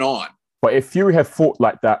from then on. But if Fury had fought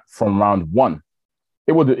like that from round one,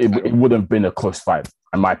 it would have been a close fight,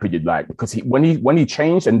 in my opinion. Like, because when he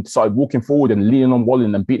changed and started walking forward and leaning on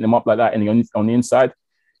Wallin and beating him up like that on the inside,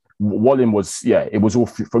 Wallin was it was all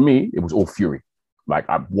for me. It was all Fury. Like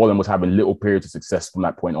Wallin was having little periods of success from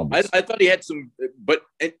that point onwards. I thought he had some, but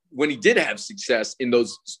when he did have success in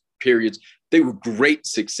those periods, they were great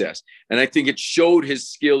success, and I think it showed his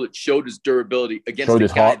skill. It showed his durability against the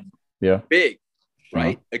guy big.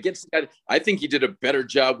 Right? Against the guy, I think he did a better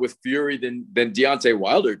job with Fury than Deontay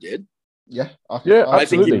Wilder did. Yeah,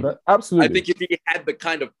 absolutely. Absolutely. I think if he had the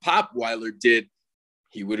kind of pop Wilder did,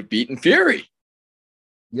 he would have beaten Fury.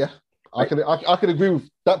 Yeah, I can agree with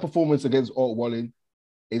that performance against Art Wallin.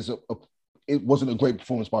 It wasn't a great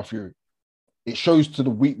performance by Fury. It shows to the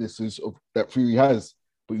weaknesses that Fury has.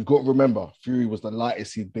 But you've got to remember, Fury was the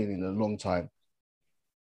lightest he'd been in a long time.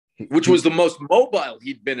 Which was the most mobile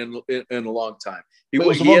he'd been in a long time. It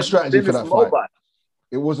was the wrong strategy for that fight.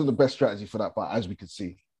 It wasn't the best strategy for that fight, as we could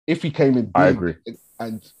see. If he came in big I agree.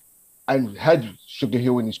 and had Sugar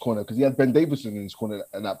Hill in his corner, because he had Ben Davison in his corner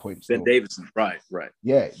at that point. Ben Davison, right.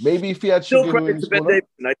 Yeah, maybe if he had Sugar Hill in his corner.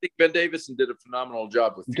 Davison. I think Ben Davison did a phenomenal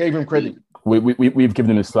job with him. Gave him credit. We've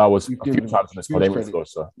given him his flowers a few times in this podcast.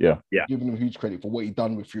 So yeah. Giving him huge credit for what he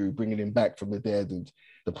done with Fury, bringing him back from the dead, and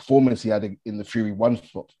the performance he had in the Fury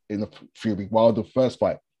Wilder first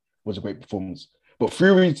fight was a great performance. But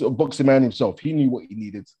Fury's a boxing man himself. He knew what he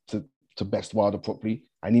needed to best Wilder properly,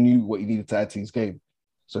 and he knew what he needed to add to his game.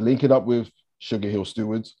 So linking up with Sugar Hill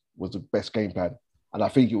Stewards was the best game plan. And I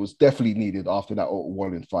think it was definitely needed after that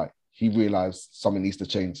Wallin fight. He realized something needs to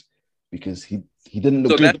change because he didn't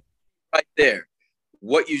look good. Right there,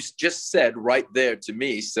 what you just said right there to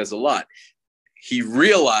me says a lot. He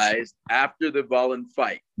realized after the Wallin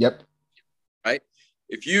fight. Yep. Right?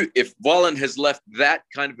 If Wallin has left that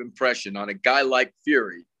kind of impression on a guy like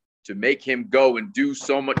Fury to make him go and do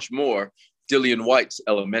so much more, Dillian White's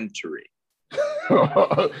elementary.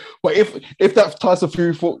 But if that Tyson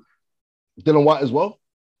Fury fought Dillian White as well,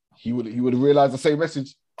 he would have realized the same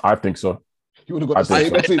message. I think so. He would have got the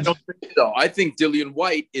same message. I don't think so. I think Dillian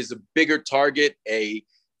White is a bigger target, a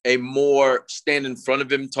more stand in front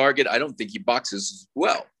of him target. I don't think he boxes as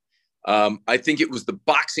well. I think it was the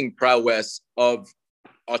boxing prowess of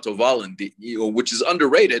Otto Wallin, which is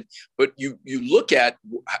underrated. But you look at,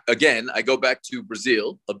 again, I go back to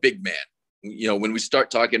Brazil, a big man. When we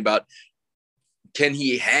start talking about can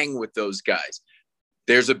he hang with those guys?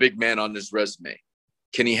 There's a big man on his resume.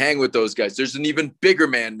 Can he hang with those guys? There's an even bigger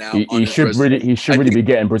man now. He should really be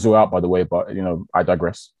getting Brazil out, by the way. But I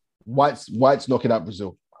digress. White's knocking out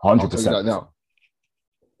Brazil. 100%. Now,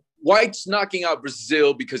 White's knocking out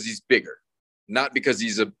Brazil because he's bigger, not because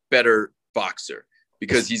he's a better boxer.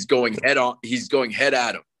 Because he's going head on. He's going head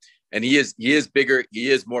at him, and he is bigger. He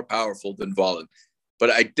is more powerful than Wallin. But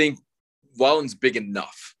I think Wallin's big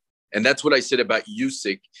enough. And that's what I said about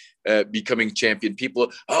Usyk becoming champion. People,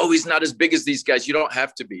 he's not as big as these guys. You don't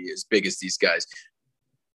have to be as big as these guys.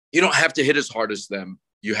 You don't have to hit as hard as them.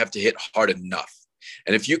 You have to hit hard enough.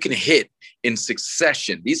 And if you can hit in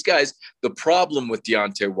succession, these guys, the problem with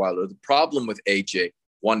Deontay Wilder, the problem with AJ,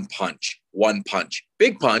 one punch,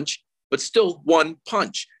 big punch, but still one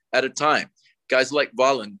punch at a time. Guys like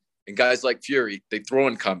Wallin and guys like Fury, they throw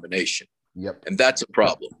in combination. Yep. And that's a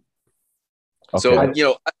problem. Okay. So,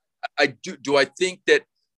 do I think that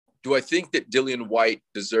Dillian White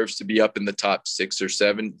deserves to be up in the top 6 or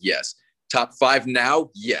 7? Yes. Top 5 now?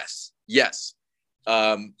 Yes.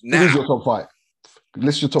 Now. Who's your top 5?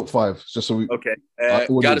 List your top 5, just so we. Okay.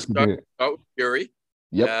 Got to start with Fury.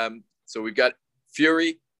 Yep. So we've got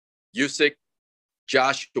Fury, Usyk,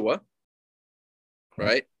 Joshua,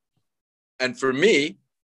 right? And for me,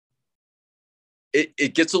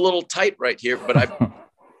 it gets a little tight right here, but I'm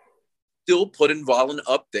still putting Wallin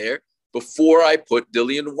up there before I put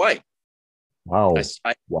Dillian White. Wow.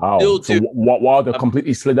 Wow. So Wilder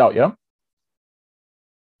completely slid out, yeah?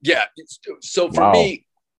 Yeah. So for me,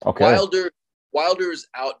 okay. Wilder is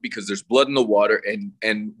out because there's blood in the water,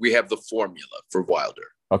 and we have the formula for Wilder.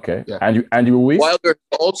 Okay. Yeah. Andy Ruiz? Wilder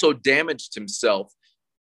also damaged himself.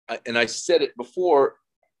 And I said it before,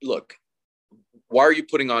 look, why are you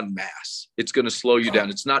putting on mass? It's going to slow you down.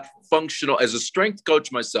 It's not functional. As a strength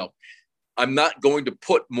coach myself, I'm not going to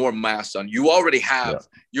put more mass on. You already have.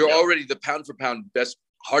 You're already the pound for pound best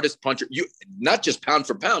hardest puncher. You not just pound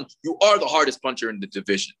for pound, you are the hardest puncher in the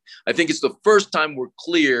division. I think it's the first time we're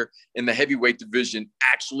clear in the heavyweight division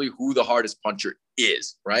actually who the hardest puncher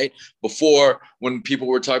is, right? Before, when people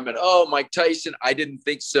were talking about, oh, Mike Tyson, I didn't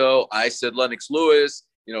think so. I said Lennox Lewis.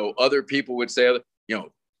 Other people would say,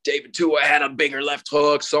 David Tua had a bigger left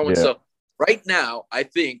hook, so and so. Right now, I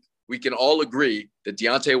think we can all agree that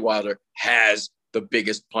Deontay Wilder has the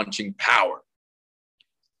biggest punching power.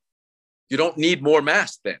 You don't need more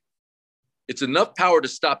mass then. It's enough power to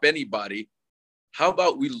stop anybody. How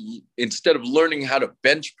about we, instead of learning how to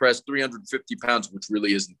bench press 350 pounds, which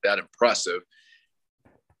really isn't that impressive,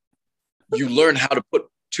 you learn how to put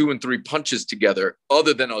 2 and 3 punches together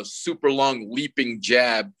other than a super long leaping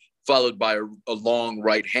jab followed by a long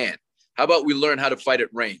right hand. How about we learn how to fight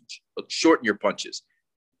at range? Shorten your punches.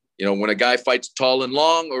 When a guy fights tall and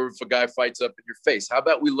long, or if a guy fights up in your face, how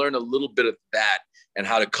about we learn a little bit of that and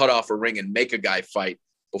how to cut off a ring and make a guy fight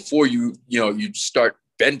before you start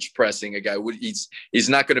bench pressing a guy. He's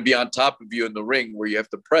not going to be on top of you in the ring where you have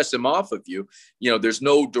to press him off of you. There's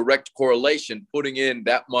no direct correlation putting in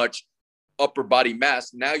that much upper body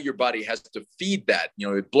mass. Now your body has to feed that.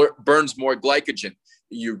 It burns more glycogen.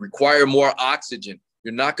 You require more oxygen.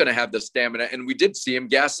 You're not going to have the stamina. And we did see him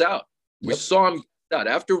gas out. We saw him gas out.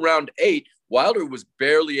 After round 8, Wilder was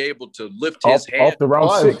barely able to lift his hand. After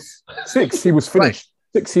round 6, he was finished.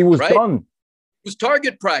 Right. 6, he was done. It was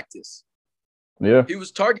target practice. Yeah. He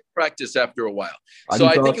was target practice after a while. I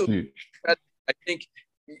think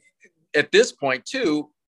at this point, too,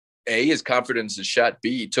 A, his confidence is shot.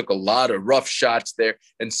 B, he took a lot of rough shots there.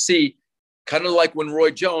 And C, kind of like when Roy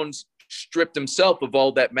Jones stripped himself of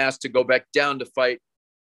all that mass to go back down to fight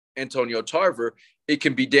Antonio Tarver, it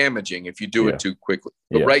can be damaging if you do it too quickly.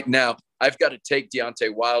 But right now, I've got to take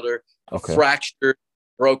Deontay Wilder, a fractured,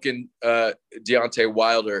 broken Deontay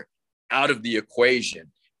Wilder out of the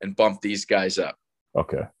equation and bump these guys up.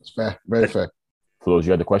 Okay. It's fair. Very fair. Flores,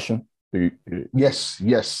 you had the question?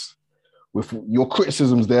 Yes. With your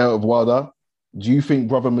criticisms there of Wilder, do you think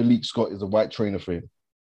brother Malik Scott is the right trainer for him?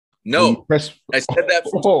 No. I said that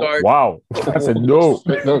from the start. Wow. I said no.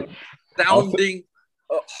 Sounding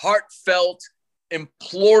heartfelt,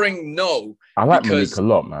 imploring no. I like Malik a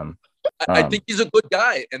lot, man. I think he's a good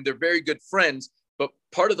guy, and they're very good friends. But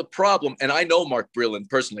part of the problem, and I know Mark Breland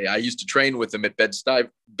personally, I used to train with him at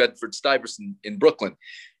Bedford-Stuyvesant in Brooklyn.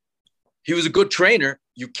 He was a good trainer.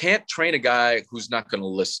 You can't train a guy who's not going to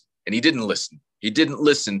listen. And he didn't listen. He didn't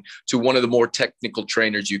listen to one of the more technical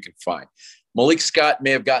trainers you can find. Malik Scott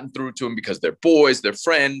may have gotten through to him because they're boys, they're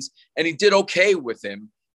friends, and he did okay with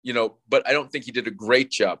him, but I don't think he did a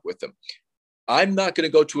great job with him. I'm not going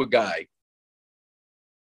to go to a guy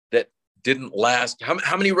that didn't last.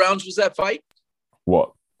 How many rounds was that fight?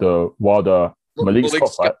 What? The Wilder Malik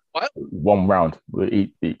Scott fight? 1 round.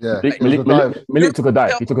 Malik took a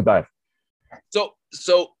dive. He took a dive.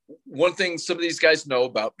 So one thing some of these guys know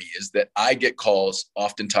about me is that I get calls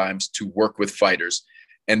oftentimes to work with fighters,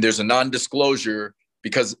 and there's a non-disclosure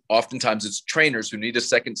because oftentimes it's trainers who need a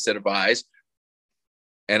second set of eyes,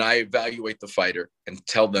 and I evaluate the fighter and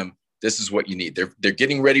tell them, this is what you need. They're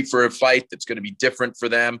getting ready for a fight that's going to be different for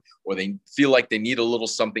them, or they feel like they need a little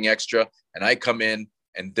something extra, and I come in,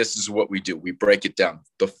 and this is what we do. We break it down.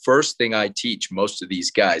 The first thing I teach most of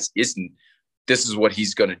these guys isn't, this is what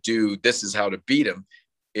he's going to do, this is how to beat him.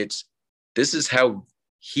 It's, this is how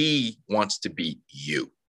he wants to beat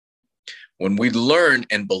you. When we learn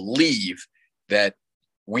and believe that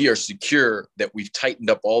we are secure, that we've tightened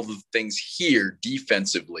up all the things here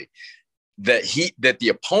defensively, that the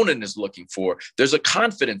opponent is looking for, there's a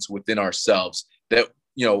confidence within ourselves that,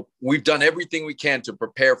 we've done everything we can to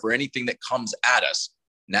prepare for anything that comes at us.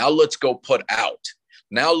 Now let's go put out.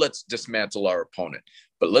 Now let's dismantle our opponent.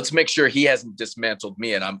 But let's make sure he hasn't dismantled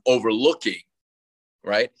me and I'm overlooking,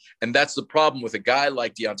 right? And that's the problem with a guy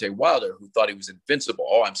like Deontay Wilder, who thought he was invincible.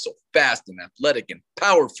 Oh, I'm so fast and athletic and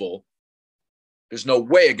powerful. There's no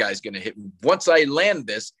way a guy's going to hit me. Once I land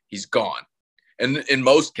this, he's gone. And in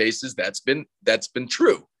most cases, that's been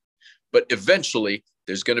true. But eventually,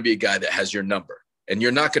 there's going to be a guy that has your number, and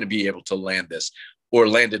you're not going to be able to land this or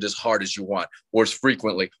land it as hard as you want or as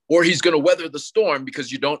frequently, or he's going to weather the storm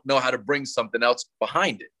because you don't know how to bring something else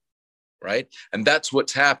behind it, right? And that's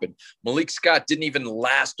what's happened. Malik Scott didn't even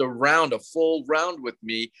last a full round with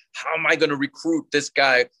me. How am I going to recruit this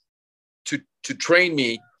guy to train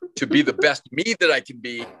me to be the best me that I can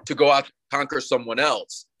be, to go out and conquer someone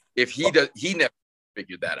else if he never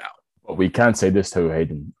figured that out? But we can say this too,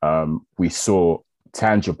 Hayden. We saw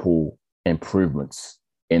tangible improvements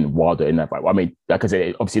in Wilder in that fight. I mean, like I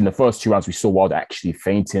said, obviously in the first 2 rounds, we saw Wilder actually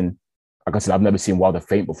fainting. Like I said, I've never seen Wilder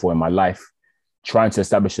faint before in my life. trying to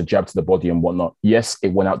establish a jab to the body and whatnot. Yes,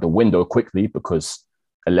 it went out the window quickly because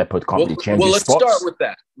a leopard can't really change his spots.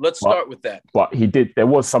 Let's start with that. But he did. There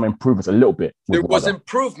was some improvements a little bit. There was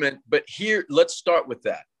improvement, but here, let's start with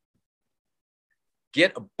that.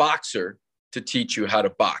 Get a boxer to teach you how to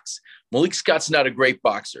box. Malik Scott's not a great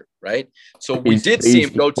boxer, right? So we did see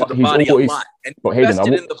him go to the body a lot and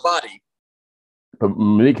invested in the body. But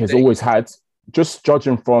Malik has always had, just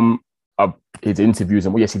judging from his interviews,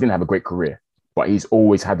 and yes, he didn't have a great career, but he's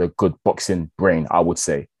always had a good boxing brain, I would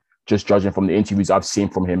say. Just judging from the interviews I've seen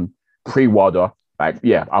from him pre-Wilder,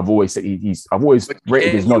 I've always said I've always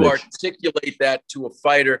rated his knowledge. Articulate that to a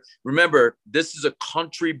fighter. Remember, this is a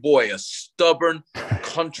country boy, a stubborn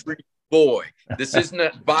country boy. This isn't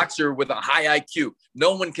a boxer with a high IQ.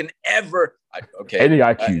 No one can ever. Any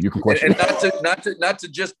IQ you can question. And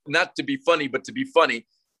not to be funny, but to be funny,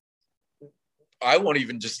 I won't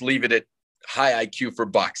even just leave it at high IQ for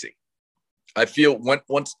boxing. I feel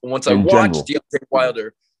once I watched Deontay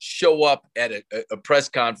Wilder show up at a press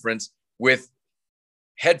conference with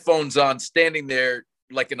headphones on, standing there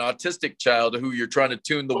like an autistic child who you're trying to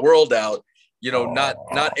tune the world out,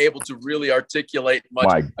 not able to really articulate much.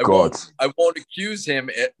 My God. I won't accuse him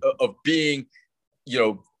of being,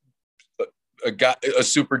 a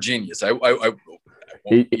super genius.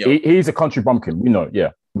 He's a country bumpkin. We know.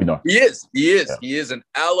 He is. Yeah. He is an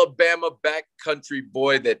Alabama backcountry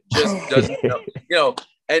boy that just doesn't know,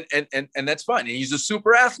 and that's fine. And he's a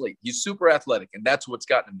super athlete. He's super athletic, and that's what's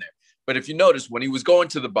gotten him there. But if you notice, when he was going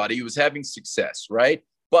to the body, he was having success, right?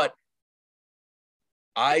 But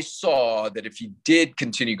I saw that if he did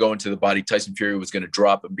continue going to the body, Tyson Fury was going to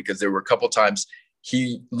drop him, because there were a couple times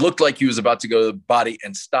he looked like he was about to go to the body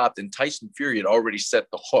and stopped, and Tyson Fury had already set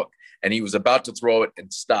the hook, and he was about to throw it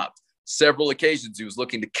and stopped. Several occasions he was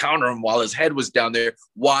looking to counter him while his head was down there.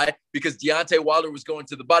 Why? Because Deontay Wilder was going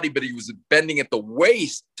to the body, but he was bending at the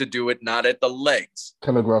waist to do it, not at the legs.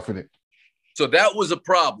 Telegraphing it. So that was a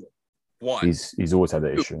problem. One. He's always had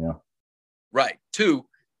that issue, yeah. Right. Two,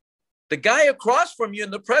 the guy across from you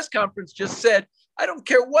in the press conference just said, I don't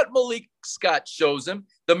care what Malik Scott shows him.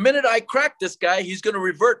 The minute I crack this guy, he's going to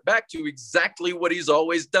revert back to exactly what he's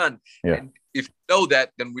always done. Yeah. And if you know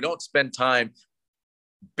that, then we don't spend time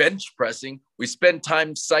bench pressing. We spend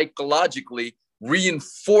time psychologically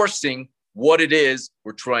reinforcing what it is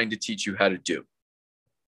we're trying to teach you how to do.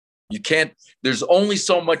 You can't, there's only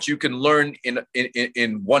so much you can learn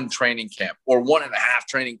in one training camp or 1.5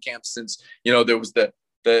 training camps, since, there was the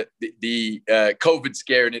COVID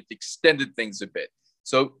scare and it extended things a bit.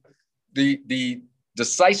 So the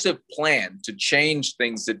decisive plan to change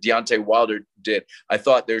things that Deontay Wilder did, I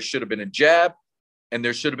thought there should have been a jab and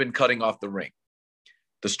there should have been cutting off the ring.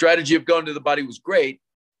 The strategy of going to the body was great,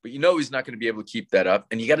 but he's not going to be able to keep that up,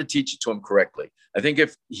 and you got to teach it to him correctly. I think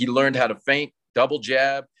if he learned how to feint, double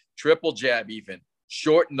jab, triple jab, even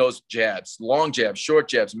shorten those jabs, long jabs, short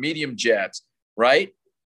jabs, medium jabs, right?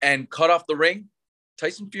 And cut off the ring,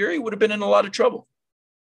 Tyson Fury would have been in a lot of trouble.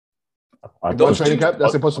 One training camp,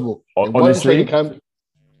 that's impossible. Honestly, no,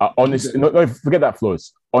 forget that,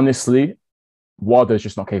 Flores. Honestly, Wilder's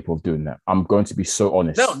just not capable of doing that. I'm going to be so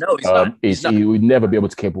honest. No, he's not. He would never be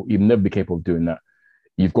capable of doing that.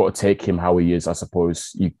 You've got to take him how he is, I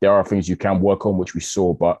suppose. There are things you can work on, which we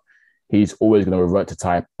saw, but he's always going to revert to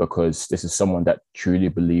type, because this is someone that truly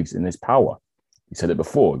believes in his power. He said it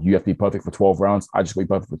before. You have to be perfect for 12 rounds. I just got to be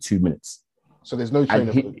perfect for 2 minutes. So there's no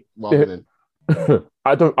trainer for Wilder then?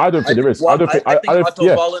 I don't think there is. I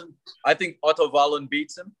think Otto Wallen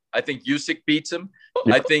beats him. I think Usyk beats him.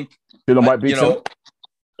 Yeah. I think Dillian White beats him.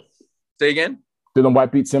 Say again? Dillian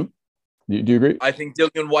White beats him. Do you agree? I think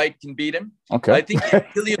Dillian White can beat him. Okay. I think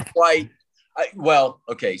Dillian White.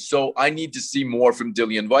 So I need to see more from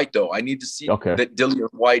Dillian White, though. I need to see that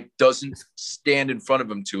Dillian White doesn't stand in front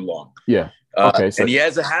of him too long. Yeah. And he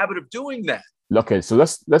has a habit of doing that. Okay, so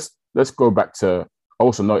let's go back to. I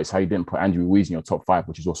also noticed how you didn't put Andy Ruiz in your top 5,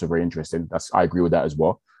 which is also very interesting. I agree with that as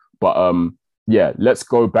well. But let's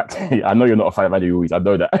go back. I know you're not a fan of Andy Ruiz. I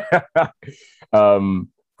know that.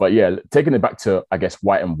 But yeah, taking it back to, I guess,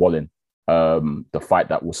 White and Wallin, the fight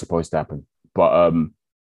that was supposed to happen. But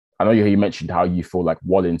I know you mentioned how you feel like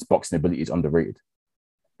Wallin's boxing ability is underrated.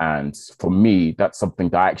 And for me, that's something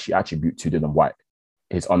that I actually attribute to Dillian White,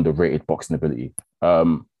 his underrated boxing ability.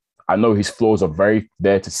 I know his flaws are very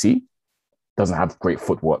there to see. Doesn't have great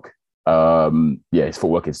footwork. His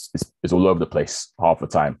footwork is all over the place half the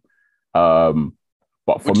time.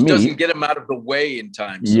 But for me, doesn't get him out of the way in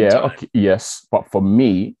time. Okay, yes. But for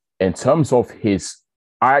me, in terms of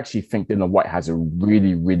I actually think Dillian White has a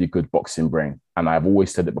really, really good boxing brain. And I've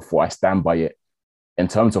always said it before. I stand by it. In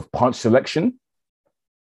terms of punch selection,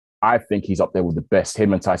 I think he's up there with the best,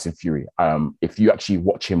 him and Tyson Fury. If you actually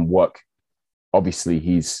watch him work, obviously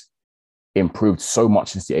he's improved so much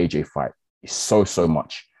since the AJ fight. So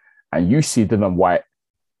much. And you see Dylan White,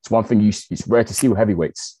 it's one thing it's rare to see with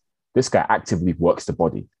heavyweights. This guy actively works the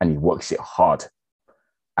body and he works it hard.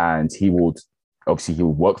 And he will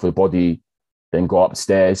work for the body, then go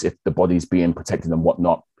upstairs if the body's being protected and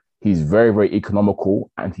whatnot. He's very, very economical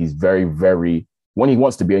and he's very, very, when he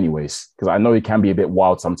wants to be anyways, because I know he can be a bit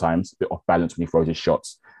wild sometimes, a bit off balance when he throws his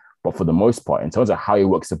shots. But for the most part, in terms of how he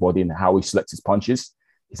works the body and how he selects his punches,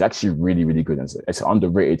 he's actually really, really good. And it's an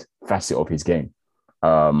underrated facet of his game.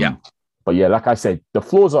 But yeah, like I said, the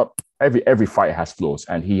flaws are, every fighter has flaws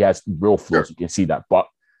and he has real flaws. Sure. You can see that. But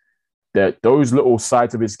those little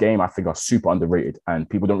sides of his game, I think, are super underrated and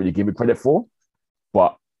people don't really give it credit for.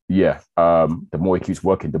 But yeah, the more he keeps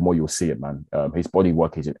working, the more you'll see it, man. His body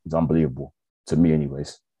work is unbelievable to me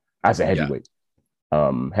anyways, as a heavyweight.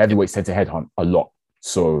 Heavyweights tend to headhunt a lot.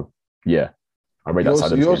 So yeah, I read that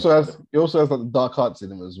side of he the also has like the dark arts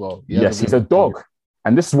in him as well. Yes, he's a dog.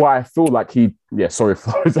 And this is why I feel like sorry,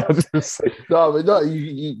 Flores.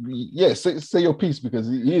 Say your piece because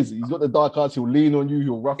he's got the dark arts. He'll lean on you.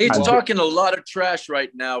 He'll rough. He's talking a lot of trash right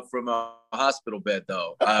now from a hospital bed,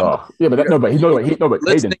 though. Hayden,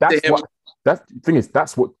 that's the thing is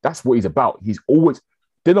that's what he's about. He's always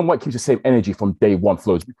Dylan White keeps the same energy from day one.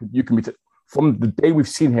 Flores, you can be from the day we've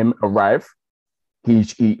seen him arrive.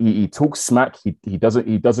 He talks smack. He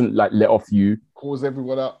doesn't like let off you. Calls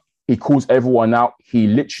everyone out. He calls everyone out. He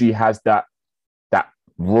literally has that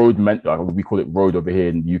road we call it road over here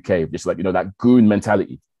in the UK, just like that goon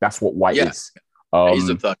mentality. That's what White is. He's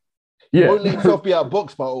a thug. He won't let himself be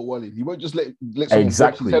outboxed by Wally. He won't just let someone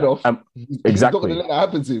box his head off. He's not going to let that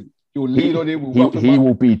happen to him. He'll lean on him. He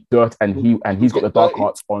will be dirt, and he's got the dark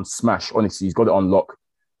arts on smash. Honestly, he's got it on lock.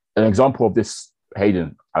 An example of this,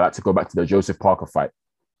 Hayden, I like to go back to the Joseph Parker fight.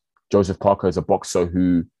 Joseph Parker is a boxer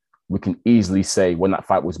who we can easily say when that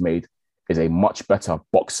fight was made is a much better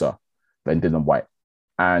boxer than Dylan White.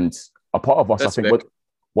 And a part of us, I think,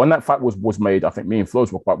 when that fight was made, I think me and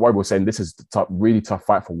Flores were quite worried. We were saying this is the really tough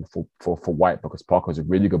fight for White because Parker is a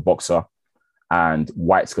really good boxer and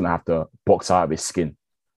White's going to have to box out of his skin.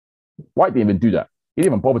 White didn't even do that. He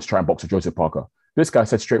didn't even bother to try and box with Joseph Parker. This guy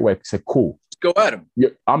said straight away, cool. Go at him. Yeah,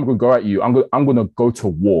 I'm going to go at you. I'm going to go to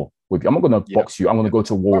war with you. I'm not going to box you. I'm going to go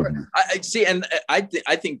to war with you. I see, and I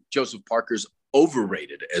think Joseph Parker's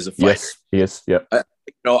overrated as a fighter. Yes, he is. Yeah.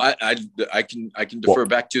 I can defer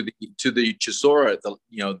back to the Chisora,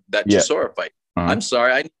 Chisora fight. Mm-hmm. I'm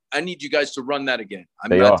sorry. I need you guys to run that again.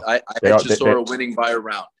 I had Chisora winning by a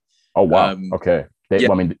round. Oh wow. Okay.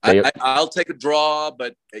 I'll take a draw,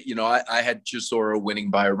 but I had Chisora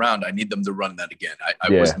winning by a round. I need them to run that again.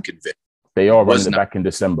 I wasn't convinced. They are running it back in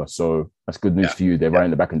December, so that's good news for you. They're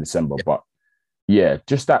running it back in December, but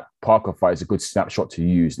just that Parker fight is a good snapshot to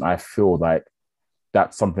use, and I feel like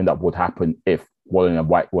that's something that would happen if Wallin and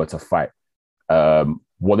White were to fight.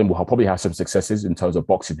 Wallin will probably have some successes in terms of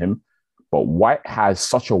boxing him, but White has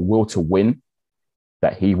such a will to win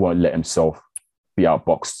that he won't let himself be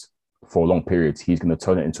outboxed for long periods. He's going to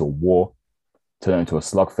turn it into a war, turn it into a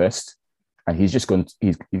slugfest, and he's going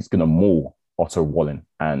to maul Otto Wallin.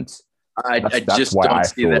 And I just don't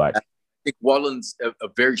see that. I think Wallin's a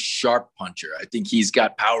very sharp puncher. I think he's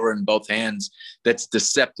got power in both hands that's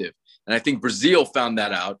deceptive. And I think Brazil found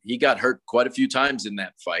that out. He got hurt quite a few times in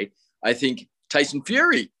that fight. I think Tyson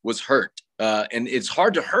Fury was hurt. And it's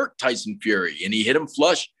hard to hurt Tyson Fury. And he hit him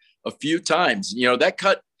flush a few times. That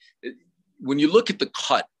cut, when you look at the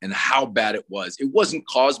cut and how bad it wasn't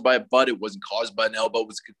caused by a butt. It wasn't caused by an elbow. It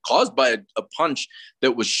was caused by a punch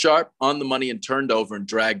that was sharp, on the money, and turned over and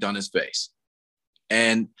dragged on his face.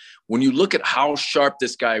 And when you look at how sharp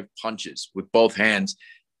this guy punches with both hands,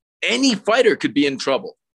 any fighter could be in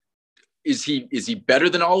trouble. Is he better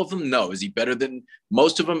than all of them? No. Is he better than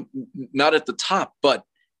most of them? Not at the top, but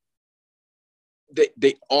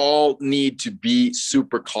they all need to be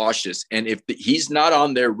super cautious. And if he's not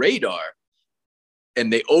on their radar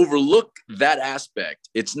and they overlook that aspect,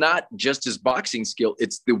 it's not just his boxing skill,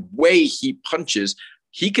 it's the way he punches.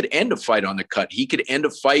 He could end a fight on the cut. He could end a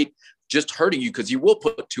fight just hurting you because he will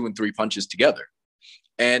put 2 and 3 punches together.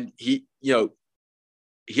 And he'll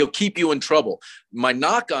keep you in trouble. My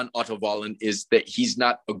knock on Otto Wallin is that he's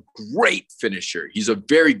not a great finisher. He's a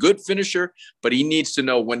very good finisher, but he needs to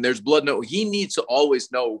know when there's blood. No, he needs to always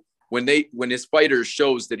know when his fighter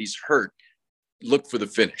shows that he's hurt, look for the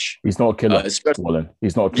finish. He's not a killer, Wallin.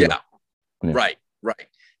 He's not a killer. Yeah. Right.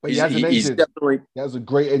 But he has an engine. He has a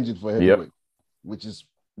great engine for heavyweight, which is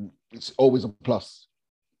it's always a plus.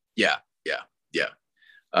 Yeah.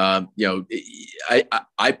 You know,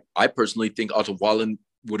 I personally think Otto Wallin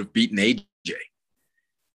would have beaten AJ.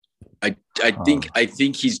 I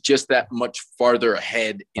think he's just that much farther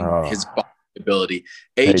ahead in his ability.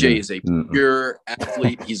 AJ is a pure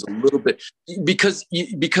athlete. He's a little bit because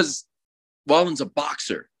Wallin's a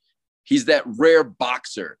boxer. He's that rare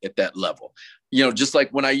boxer at that level. You know, just like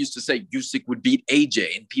when I used to say Usyk would beat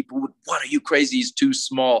AJ, and people would, "What, are you crazy? He's too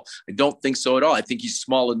small." I don't think so at all. I think he's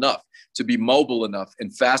small enough to be mobile enough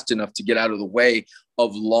and fast enough to get out of the way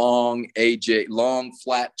of long,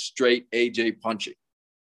 flat, straight AJ punching.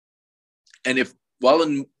 And if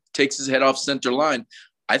Wallin takes his head off center line,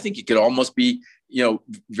 I think it could almost be, you know,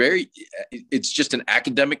 it's just an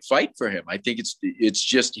academic fight for him. I think it's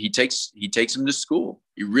just, he takes him to school.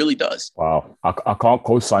 He really does. Wow. I can't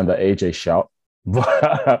co-sign the AJ shout,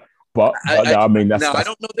 but I mean, that's I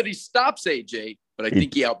don't know that he stops AJ, but I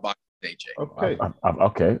think he outboxes AJ. Okay.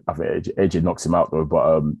 Okay. I think AJ knocks him out though,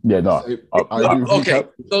 but yeah, no. Okay.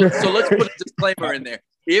 So let's put a disclaimer in there.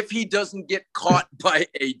 If he doesn't get caught by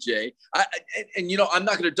AJ, and you know, I'm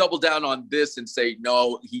not going to double down on this and say,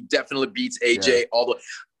 no, he definitely beats AJ. Yeah. Although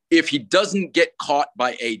if he doesn't get caught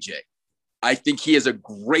by AJ, I think he has a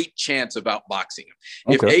great chance of outboxing him.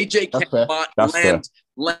 Okay. If AJ cannot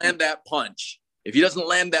land that punch, if he doesn't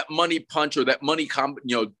land that money punch or that money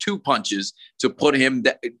two punches to put him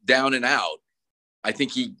down and out, I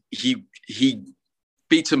think he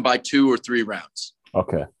beats him by 2 or 3 rounds.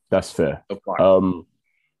 Okay, that's fair.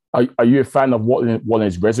 Are you a fan of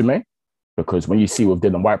Wallin's resume? Because when you see with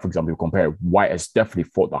Dillian Whyte, for example, you compare, Whyte has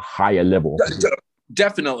definitely fought the higher level.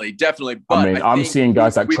 Definitely. But I mean, I'm seeing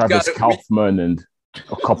guys like Travis Kaufman and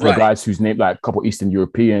a couple of guys whose name, like a couple Eastern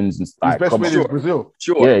Europeans. And his best win is Brazil.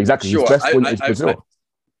 Sure. Yeah, exactly. His best win is Brazil.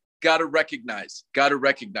 Got to recognize.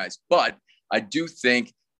 But I do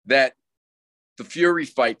think that the Fury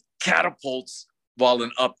fight catapults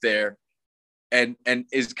Wallin up there. And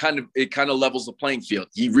is kind of levels the playing field.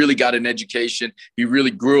 He really got an education. He really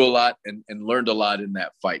grew a lot and learned a lot in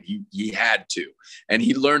that fight. He had to. And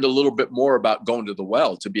he learned a little bit more about going to the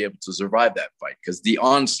well to be able to survive that fight, because the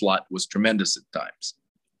onslaught was tremendous at times.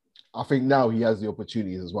 I think now he has the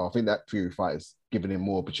opportunities as well. I think that Fury fight has given him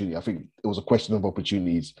more opportunity. I think it was a question of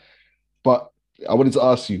opportunities. But I wanted to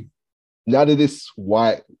ask you, now that this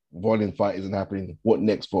Whyte-Wallin fight isn't happening, what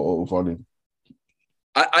next for Otto Wallin?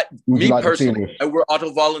 Me personally, we're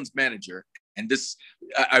Otto Wallin's manager, and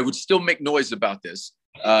I would still make noise about this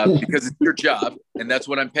because it's your job, and that's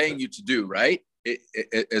what I'm paying you to do, right?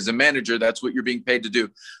 As a manager, that's what you're being paid to do.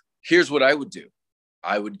 Here's what I would do.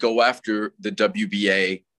 I would go after the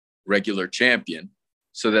WBA regular champion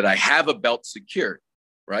so that I have a belt secured,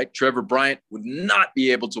 right? Trevor Bryant would not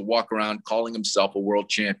be able to walk around calling himself a world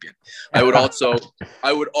champion. I would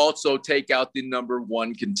also take out the number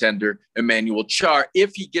 1 contender, Emmanuel Char,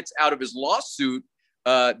 if he gets out of his lawsuit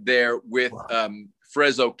there with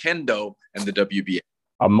Frezo Kendo and the WBA.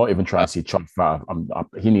 I'm not even trying to see Char fight.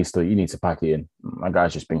 He needs to pack it in. My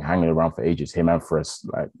guy's just been hanging around for ages. Him and Frez,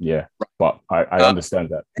 But I understand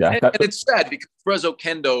that. Yeah, and it's sad because Frezo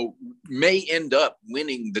Kendo may end up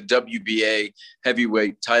winning the WBA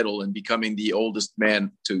heavyweight title and becoming the oldest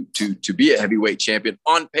man to be a heavyweight champion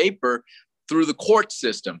on paper through the court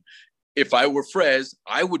system. If I were Frez,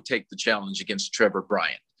 I would take the challenge against Trevor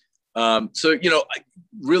Bryant. So, you know,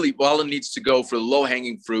 really, Wallin needs to go for the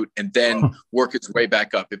low-hanging fruit and then work its way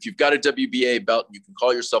back up. If you've got a WBA belt, you can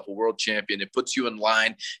call yourself a world champion. It puts you in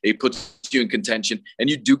line. It puts you in contention. And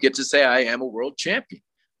you do get to say, I am a world champion.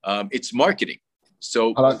 It's marketing.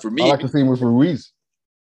 So for me... I like to see him with Ruiz.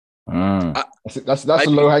 That's a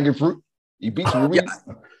low-hanging fruit. He beats Ruiz.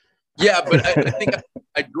 Yeah, but I think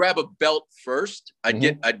I'd grab a belt first. I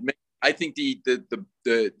think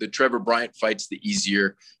the Trevor Bryant fight's the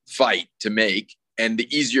easier fight to make and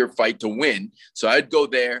the easier fight to win. So I'd go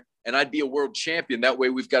there and I'd be a world champion. That way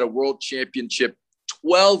we've got a world championship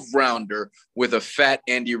 12-rounder with a fat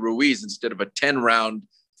Andy Ruiz instead of a 10-round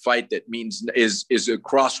fight that means is a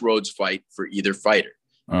crossroads fight for either fighter.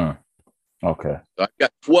 Okay. So I've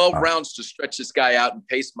got 12 rounds to stretch this guy out and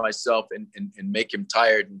pace myself and make him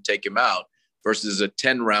tired and take him out, versus a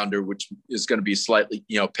 10-rounder, which is going to be slightly,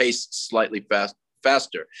 paced slightly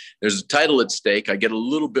faster. There's a title at stake. I get a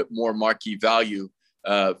little bit more marquee value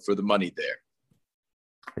for the money there.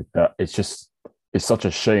 It's such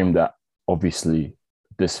a shame that obviously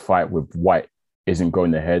this fight with Whyte isn't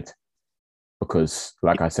going ahead, because,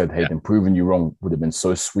 like I said, Hayden, proving you wrong would have been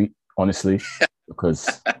so sweet, honestly,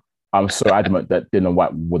 because I'm so adamant that Dillian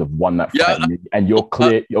Whyte would have won that fight. And you're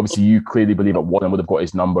clear, obviously, you clearly believe that Wallin would have got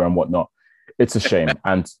his number and whatnot. It's a shame.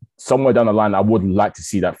 And somewhere down the line, I would like to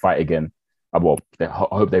see that fight again. I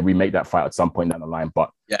hope they remake that fight at some point down the line.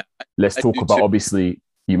 But Yeah, let's I talk do about, too. obviously,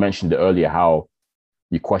 you mentioned it earlier, how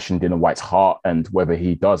you questioned Dylan White's heart and whether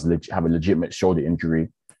he does have a legitimate shoulder injury.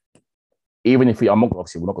 Even if we're not going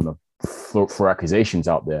to throw accusations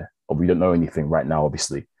out there, or we don't know anything right now,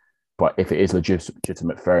 obviously. But if it is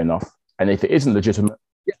legitimate, fair enough. And if it isn't legitimate,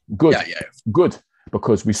 good, good.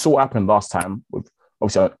 Because we saw what happened last time.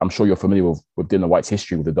 Obviously, I'm sure you're familiar with Dylan White's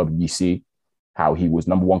history with the WBC, how he was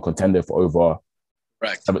number one contender for over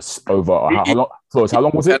how long? Flores, how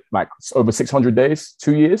long was it? Like over 600 days,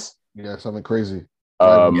 2 years? Yeah, something crazy. The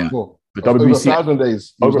WBC over 1,000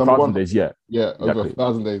 days. Over 1,000 days, yeah. Yeah, exactly. over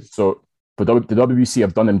 1,000 days. So the WBC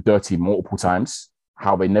have done him dirty multiple times.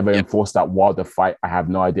 How they never enforced that Wilder fight, I have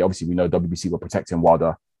no idea. Obviously, we know WBC were protecting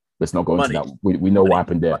Wilder. Let's not go into that. We know what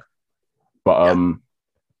happened there. But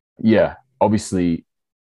obviously,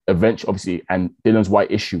 eventually, and Dylan's White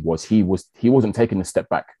issue was he wasn't taking a step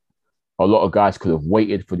back. A lot of guys could have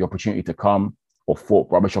waited for the opportunity to come or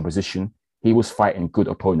fought rubbish opposition. He was fighting good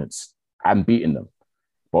opponents and beating them.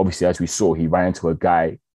 But obviously, as we saw, he ran into a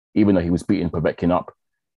guy, even though he was beating Povetkin up,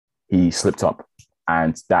 he slipped up.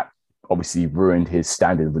 And that obviously ruined his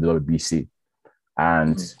standing with the WBC.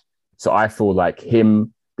 And so I feel like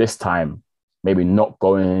him this time, maybe not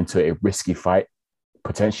going into a risky fight,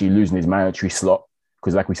 potentially losing his mandatory slot,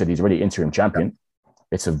 because like we said, he's already interim champion.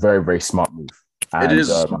 It's a very, very smart move. And, it is.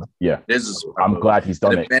 It is a smart I'm move. glad he's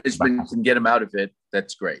done and it. If management can get him out of it,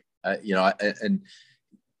 that's great. I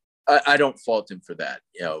don't fault him for that.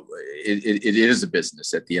 It is a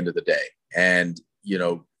business at the end of the day. And,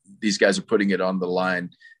 these guys are putting it on the line.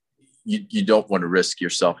 You don't want to risk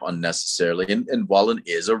yourself unnecessarily. And Wallin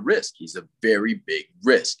is a risk. He's a very big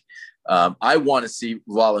risk. I want to see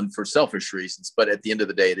Wallin for selfish reasons, but at the end of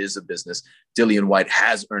the day, it is a business. Dillian White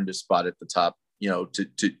has earned a spot at the top,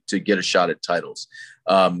 to get a shot at titles.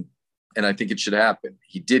 And I think it should happen.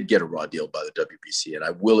 He did get a raw deal by the WBC, and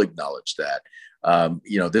I will acknowledge that.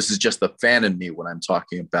 This is just the fan in me when I'm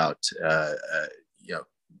talking about,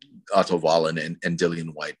 Otto Wallin and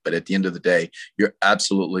Dillian White. But at the end of the day, you're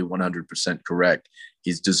absolutely 100% correct.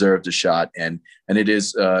 He's deserved a shot. And it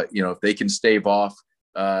is, if they can stave off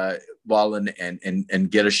Wallin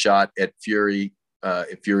and get a shot at Fury,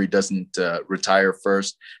 if Fury doesn't retire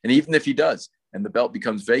first, and even if he does, and the belt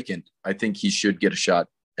becomes vacant, I think he should get a shot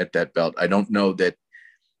at that belt. I don't know that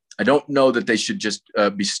they should just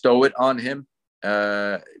bestow it on him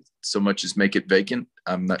so much as make it vacant.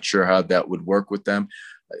 I'm not sure how that would work with them.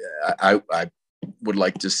 I would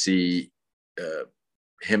like to see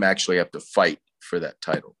him actually have to fight for that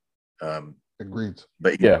title. Agreed.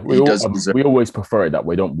 But we always prefer it that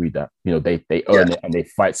way, don't we? That they earn it and they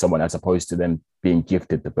fight someone as opposed to them being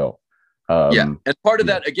gifted the belt. And part of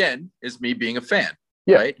that again is me being a fan,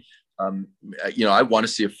 right? I want to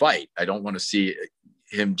see a fight. I don't want to see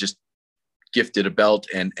him just gifted a belt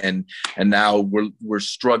and now we're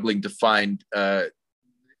struggling to find a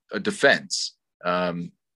defense.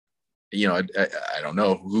 I don't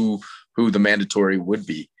know who the mandatory would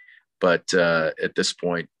be, but at this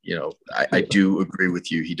point, I do agree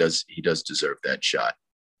with you. He does deserve that shot.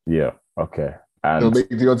 Yeah. Okay. And it'll make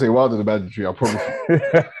Deontay Wilder the mandatory, I promise.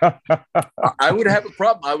 I would have a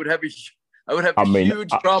problem. I would have a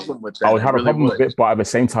huge problem with that. I would have a problem with it, but at the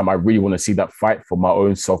same time, I really want to see that fight for my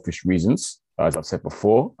own selfish reasons. As I've said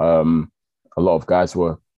before, a lot of guys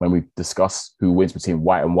when we discuss who wins between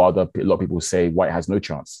White and Wilder, a lot of people say White has no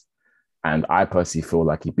chance. And I personally feel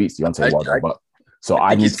like he beats Deontay Wilder. I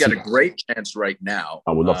think he's got a great chance right now.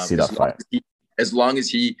 I would love to see that fight. As long as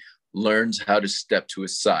he learns how to step to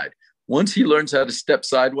his side. Once he learns how to step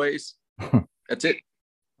sideways, that's it.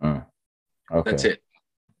 Okay. That's it.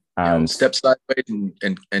 And step sideways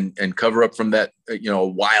and cover up from that,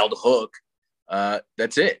 wild hook.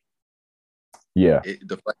 That's it. Yeah.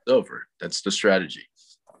 The fight's over. That's the strategy.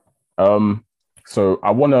 So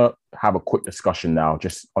I want to have a quick discussion now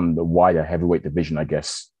just on the wider heavyweight division, I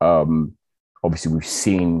guess. Obviously, we've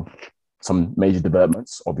seen some major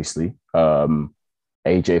developments, obviously.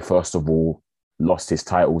 AJ, first of all, lost his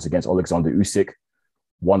titles against Alexander Usyk.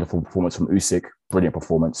 Wonderful performance from Usyk. Brilliant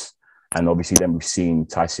performance. And obviously then we've seen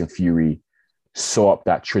Tyson Fury sew up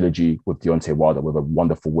that trilogy with Deontay Wilder with a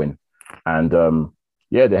wonderful win. And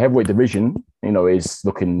the heavyweight division, is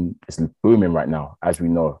booming right now, as we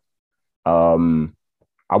know.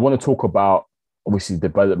 I want to talk about, obviously,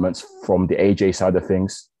 developments from the AJ side of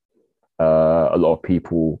things. A lot of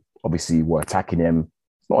people, obviously, were attacking him.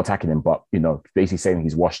 Not attacking him, but, basically saying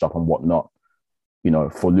he's washed up and whatnot,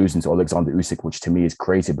 for losing to Alexander Usyk, which to me is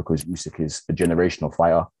crazy because Usyk is a generational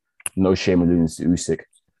fighter. No shame in losing to Usyk.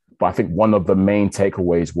 But I think one of the main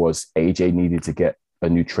takeaways was AJ needed to get a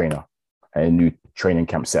new trainer. a new training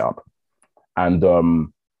camp setup. And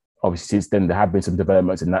obviously, since then, there have been some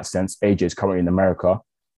developments in that sense. AJ is currently in America,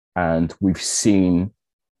 and we've seen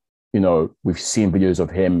videos of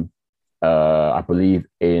him, I believe,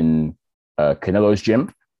 in Canelo's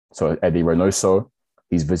gym. So Eddie Reynoso.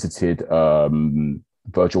 He's visited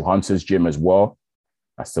Virgil Hunter's gym as well.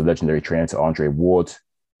 That's the legendary trainer to Andre Ward.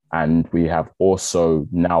 And we have also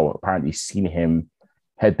now apparently seen him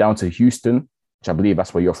head down to Houston, which I believe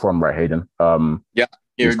that's where you're from, right, Hayden? Yeah,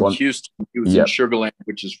 here in Houston. He was in Sugar Land,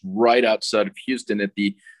 which is right outside of Houston at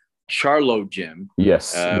the Charlo gym.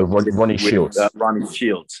 Yes, Ronnie Shields. Ronnie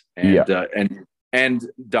Shields and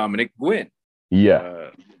Dominic Gwynn. Yeah.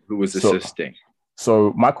 Who was assisting.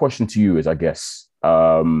 So my question to you is, I guess,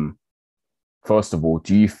 first of all,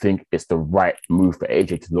 do you think it's the right move for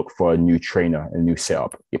AJ to look for a new trainer, a new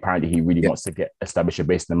setup? Apparently, he really wants to establish a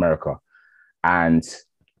base in America. And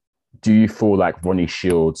do you feel like Ronnie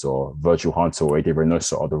Shields or Virgil Hunter or Eddie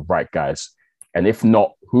Reynoso are the right guys? And if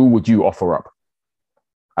not, who would you offer up?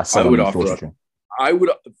 I would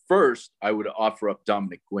offer up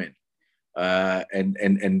Dominic Gwynn.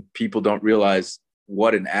 And people don't realize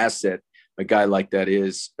what an asset a guy like that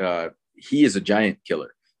is. He is a giant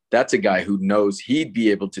killer. That's a guy who knows he'd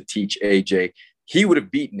be able to teach AJ. He would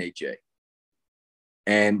have beaten AJ.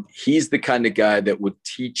 And he's the kind of guy that would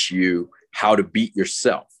teach you how to beat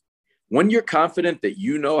yourself. When you're confident that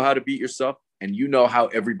you know how to beat yourself and you know how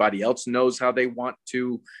everybody else knows how they want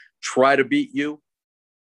to try to beat you,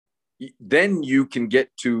 then you can get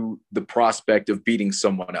to the prospect of beating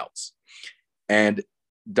someone else. And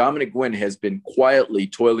Dominic Gwynn has been quietly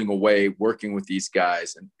toiling away, working with these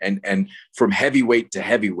guys and from heavyweight to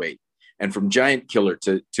heavyweight and from giant killer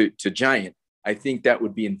to giant. I think that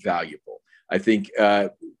would be invaluable. I think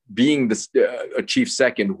being a chief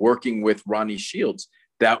second, working with Ronnie Shields,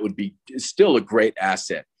 that would be still a great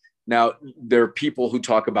asset. Now, there are people who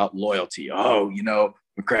talk about loyalty. Oh,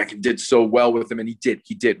 McCracken did so well with him, and he did.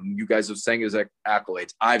 You guys have sang his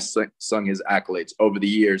accolades. I've sung his accolades over the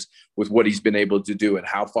years with what he's been able to do and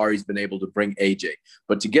how far he's been able to bring AJ.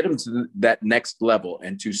 But to get him to that next level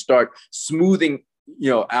and to start smoothing,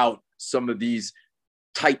 out some of these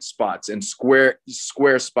tight spots and square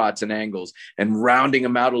spots and angles and rounding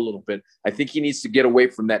them out a little bit, I think he needs to get away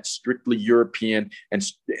from that strictly European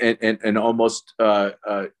and almost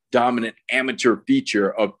dominant amateur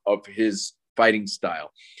feature of his fighting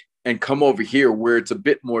style and come over here where it's a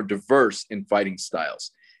bit more diverse in fighting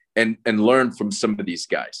styles and learn from some of these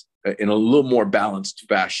guys in a little more balanced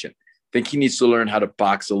fashion. I think he needs to learn how to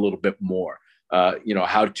box a little bit more,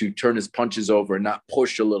 how to turn his punches over and not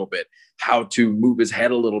push a little bit, how to move his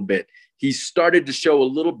head a little bit. He started to show a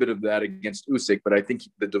little bit of that against Usyk, but I think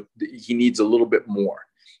he needs a little bit more.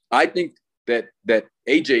 I think that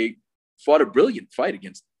AJ fought a brilliant fight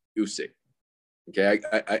against Usyk. Okay,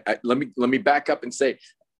 let me back up and say,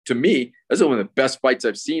 to me, that's one of the best fights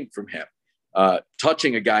I've seen from him.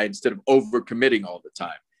 Touching a guy instead of overcommitting all the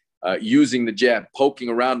time, using the jab, poking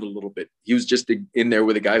around a little bit. He was just in there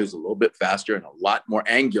with a guy who's a little bit faster and a lot more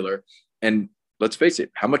angular. And let's face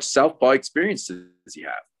it, how much southpaw experience does he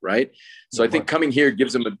have, right? So I think coming here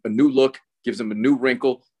gives him a new look, gives him a new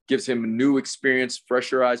wrinkle, gives him a new experience,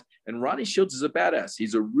 fresher eyes. And Ronnie Shields is a badass.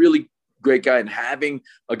 He's a really great guy, and having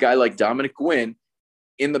a guy like Dominic Gwynn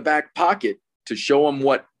in the back pocket to show him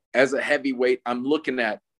what, as a heavyweight, I'm looking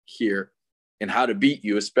at here and how to beat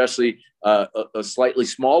you, especially a slightly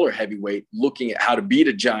smaller heavyweight, looking at how to beat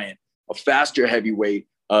a giant, a faster heavyweight,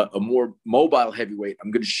 a more mobile heavyweight.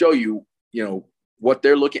 I'm going to show you, what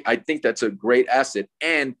they're looking. I think that's a great asset,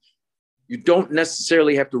 and you don't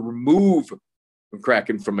necessarily have to remove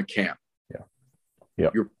McCracken from a camp.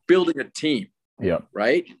 Yeah, you're building a team. Yeah,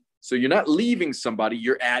 right. So you're not leaving somebody,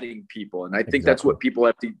 you're adding people. And I think that's what people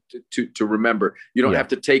have to remember. You don't have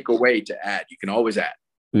to take away to add. You can always add.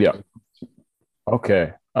 Yeah.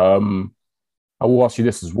 Okay. I will ask you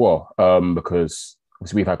this as well, because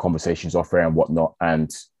obviously we've had conversations off air and whatnot.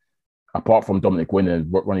 And apart from Dominic Gwynn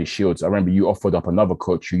and Ronnie Shields, I remember you offered up another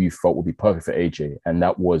coach who you felt would be perfect for AJ, and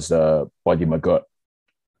that was Buddy McGirt.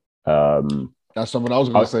 That's something I was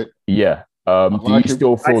going to say. Yeah. Do you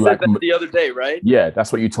still feel like the other day, right? Yeah,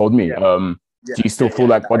 that's what you told me. Do you still feel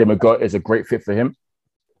like Buddy McGirt is a great fit for him?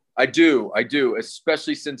 I do,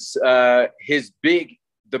 especially since the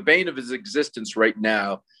bane of his existence right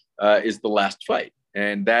now is the last fight,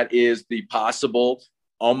 and that is the possible,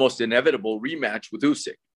 almost inevitable rematch with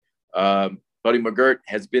Usyk. Buddy McGirt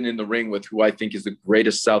has been in the ring with who I think is the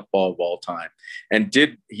greatest southpaw of all time, and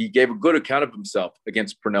he gave a good account of himself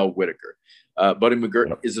against Pernell Whitaker. Buddy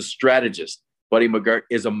McGirt is a strategist. Buddy McGirt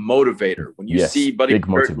is a motivator. When you see Buddy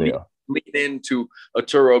McGirt lean into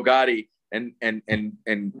Arturo Gatti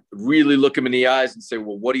and really look him in the eyes and say,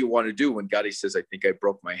 well, what do you want to do? When Gatti says, I think I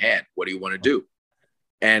broke my hand. What do you want to do?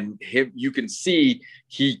 And you can see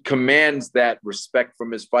he commands that respect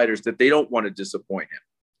from his fighters that they don't want to disappoint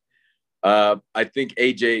him. I think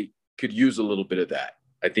AJ could use a little bit of that.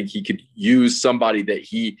 I think he could use somebody that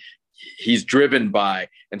he's driven by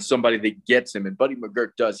and somebody that gets him. And Buddy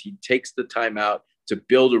McGirt does. He takes the time out to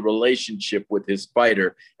build a relationship with his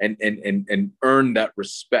fighter and earn that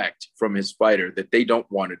respect from his fighter that they don't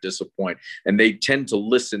want to disappoint. And they tend to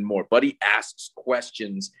listen more. Buddy asks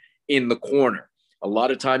questions in the corner. A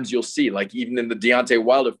lot of times you'll see, like even in the Deontay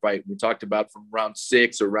Wilder fight, we talked about from round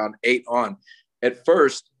 6 or round 8 on, at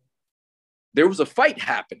first, there was a fight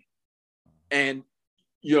happening. And,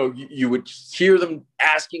 you would hear them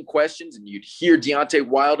asking questions and you'd hear Deontay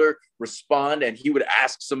Wilder respond and he would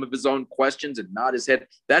ask some of his own questions and nod his head.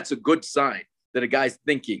 That's a good sign that a guy's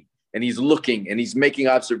thinking and he's looking and he's making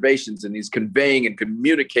observations and he's conveying and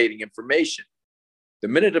communicating information. The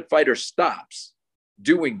minute a fighter stops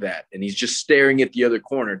doing that and he's just staring at the other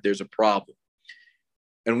corner, there's a problem.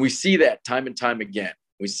 And we see that time and time again.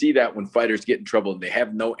 We see that when fighters get in trouble and they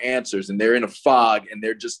have no answers and they're in a fog and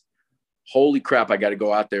they're just, holy crap, I got to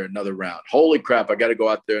go out there another round. Holy crap, I got to go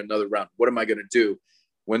out there another round. What am I going to do?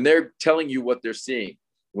 When they're telling you what they're seeing,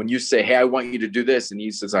 when you say, hey, I want you to do this, and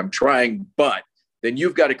he says, I'm trying, but then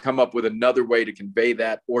you've got to come up with another way to convey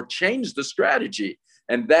that or change the strategy.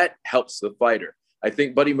 And that helps the fighter. I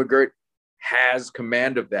think Buddy McGirt has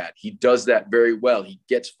command of that. He does that very well. He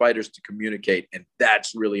gets fighters to communicate, and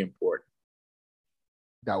that's really important.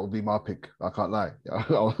 That would be my pick. I can't lie.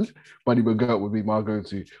 Buddy McGirt would be my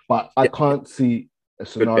go-to. But I can't see a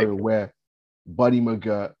scenario where Buddy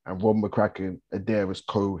McGirt and Rob McCracken are there as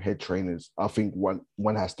co-head trainers. I think one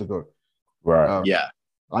has to go. Right. Yeah.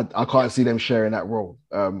 I can't see them sharing that role.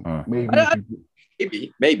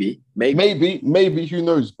 Maybe. Who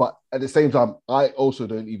knows? But at the same time, I also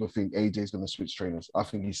don't even think AJ's going to switch trainers. I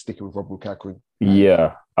think he's sticking with Rob McCracken.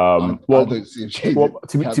 Yeah. I don't see him changing.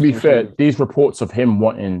 To be fair, these reports of him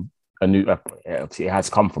wanting a new, it has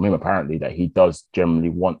come from him apparently that he does generally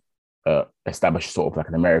want establish sort of like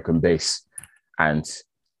an American base. And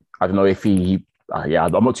I don't know if I'm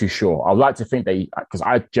not too sure. I'd like to think that because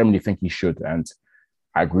I generally think he should. And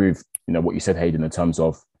I agree with, what you said, Hayden, in terms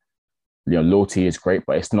of, loyalty is great,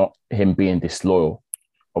 but it's not him being disloyal.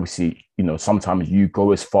 Obviously, sometimes you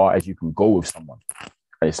go as far as you can go with someone.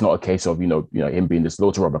 And it's not a case of, him being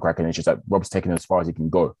disloyal to Rob McCracken. It's just that Rob's taking it as far as he can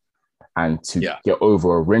go. And to get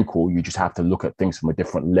over a wrinkle, you just have to look at things from a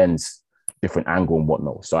different lens, different angle and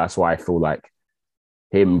whatnot. So that's why I feel like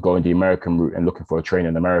him going the American route and looking for a trainer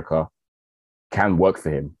in America can work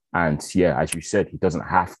for him. And yeah, as you said, he doesn't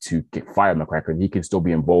have to fire McCracken. He can still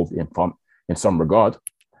be involved in some regard.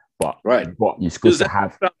 But it's good to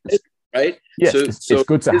have, right? Yes, it's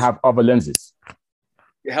good to have other lenses.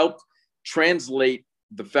 Help translate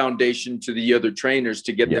the foundation to the other trainers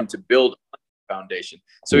to get them to build on the foundation.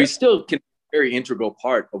 So he still can be a very integral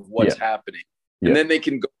part of what's happening. And then they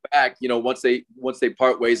can go back, once they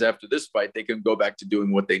part ways after this fight, they can go back to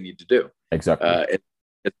doing what they need to do. Exactly.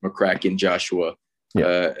 It's McCracken, Joshua.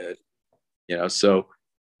 So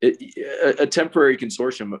a temporary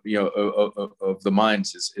consortium, of the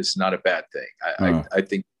minds is not a bad thing. I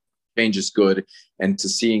think change is good, and to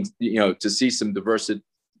see some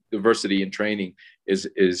diversity in training is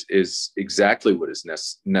exactly what is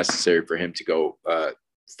necessary for him to go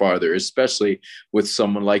farther, especially with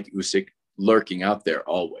someone like Usyk lurking out there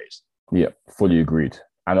always. Yeah, fully agreed.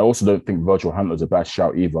 And I also don't think Virgil Hunter's a bad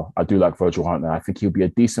shout either. I do like Virgil Hunter. I think he'll be a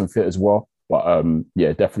decent fit as well. But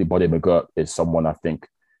definitely Buddy McGirt is someone I think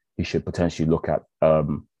he should potentially look at.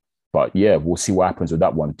 But yeah, we'll see what happens with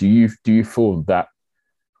that one. Do you feel that,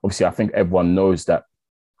 obviously I think everyone knows that,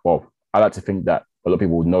 well, I like to think that a lot of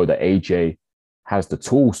people would know that AJ has the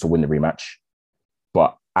tools to win the rematch.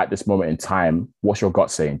 But at this moment in time, what's your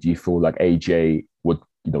gut saying? Do you feel like AJ would,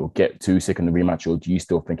 get too sick in the rematch, or do you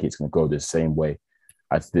still think it's going to go the same way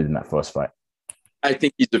as it did in that first fight? I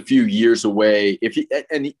think he's a few years away.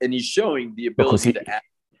 And he's showing the ability to add.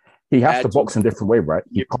 He has to box in a different way, right?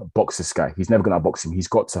 You can't box this guy. He's never going to box him. He's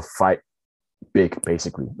got to fight big,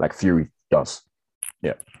 basically, like Fury does.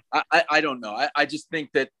 Yeah. I don't know. I just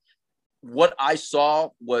think that what I saw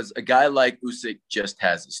was a guy like Usyk just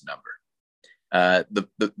has his number.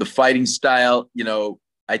 The fighting style,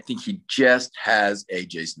 I think he just has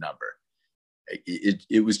AJ's number.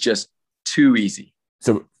 It was just too easy.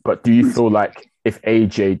 So, but do you feel like if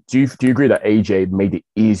AJ, do you agree that AJ made it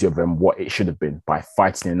easier than what it should have been by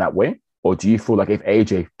fighting in that way? Or do you feel like if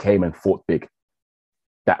AJ came and fought big,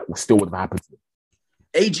 that still would have happened to him?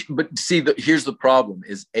 AJ, but see, here's the problem: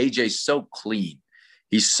 is AJ's so clean,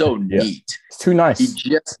 he's so neat. It's too nice.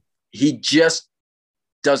 He just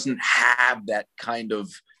doesn't have that kind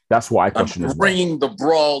of. That's what I question. Bringing the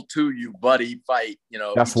brawl to you, buddy. Fight.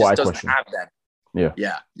 That's what I question. Have that.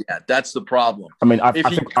 Yeah. That's the problem. I mean, I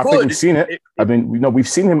think we've seen it. We've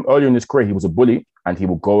seen him earlier in his career. He was a bully, and he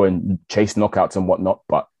would go and chase knockouts and whatnot.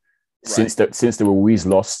 But since the Ruiz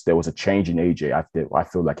loss, there was a change in AJ. I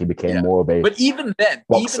feel like he became more of a. But even then,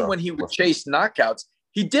 boxer. even when he would chase knockouts,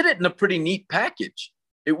 he did it in a pretty neat package.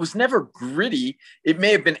 It was never gritty. It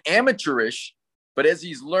may have been amateurish, but as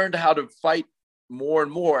he's learned how to fight more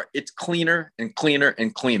and more, it's cleaner and cleaner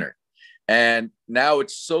and cleaner. And now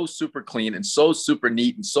it's so super clean and so super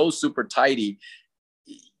neat and so super tidy.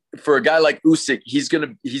 For a guy like Usyk, he's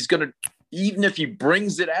gonna even if he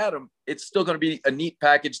brings it at him, it's still gonna be a neat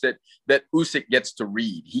package that Usyk gets to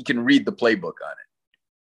read. He can read the playbook on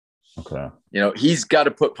it. Okay. He's got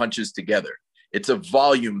to put punches together. It's a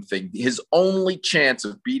volume thing. His only chance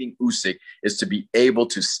of beating Usyk is to be able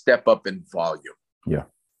to step up in volume. Yeah.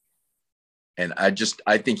 And I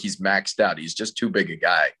think he's maxed out. He's just too big a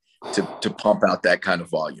guy to pump out that kind of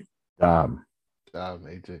volume. Damn,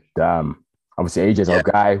 AJ. Damn. Obviously, AJ's our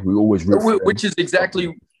guy. We always root for him. Which is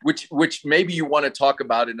exactly which maybe you want to talk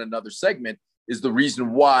about in another segment is the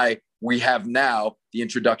reason why we have now the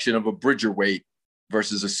introduction of a bridgerweight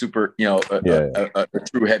versus a super, a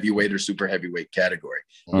true heavyweight or super heavyweight category.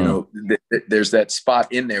 There's that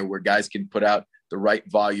spot in there where guys can put out the right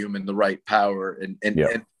volume and the right power, and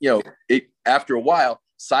it after a while,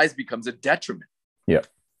 size becomes a detriment. Yeah.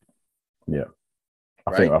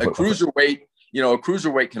 Right. A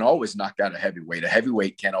cruiserweight can always knock out a heavyweight. A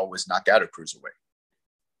heavyweight can't always knock out a cruiserweight.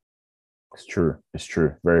 It's true.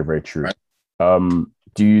 Very, very true. Right.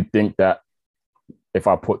 Do you think that if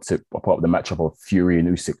I put up the matchup of Fury and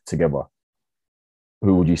Usyk together,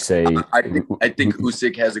 who would you say? I think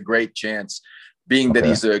Usyk has a great chance, being that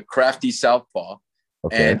he's a crafty southpaw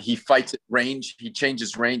and he fights at range. He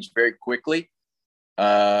changes range very quickly.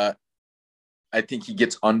 I think he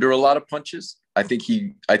gets under a lot of punches. I think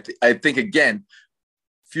again,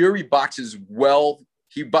 Fury boxes well.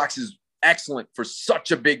 He boxes excellent for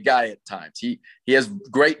such a big guy at times. He has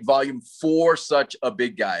great volume for such a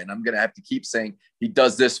big guy. And I'm going to have to keep saying he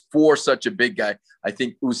does this for such a big guy. I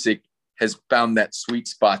think Usyk has found that sweet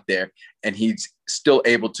spot there, and he's still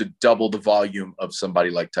able to double the volume of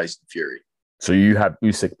somebody like Tyson Fury. So you have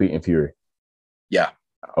Usyk beating Fury? Yeah.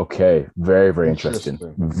 Okay. Very, very interesting.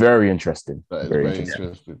 Very interesting. Very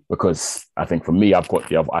interesting. Because I think for me, I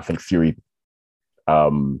think Fury beats I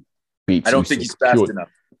don't Usyk think he's fast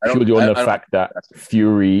enough. Purely on the fact that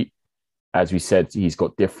Fury, as we said, he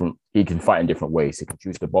can fight in different ways. He can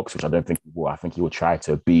choose the box, which I don't think he will. I think he will try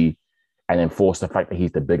to be and enforce the fact that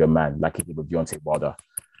he's the bigger man, like he did with Deontay Wilder.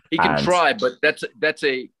 He can try, but that's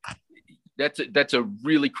a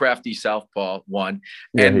really crafty southpaw one.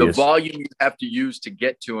 Yeah, and the volume you have to use to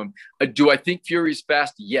get to him. Do I think Fury's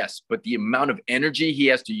fast? Yes, but the amount of energy he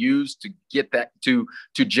has to use to get that to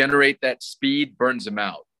generate that speed burns him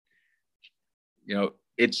out.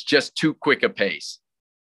 It's just too quick a pace.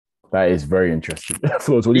 That is very interesting.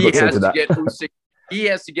 What do you got to say to that? He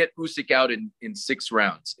has to get Usyk out in 6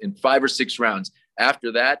 rounds, in 5 or 6 rounds.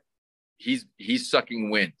 After that, he's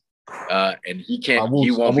sucking wind, and he can't.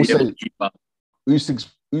 He won't be able to keep up.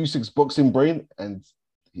 Usyk's boxing brain and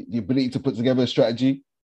the ability to put together a strategy.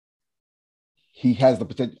 He has the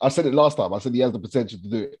potential. I said it last time. I said he has the potential to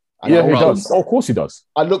do it. And he does. Oh, of course he does.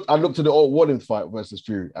 I looked at the Otto Wallin fight versus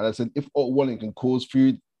Fury, and I said, if Otto Wallin can cause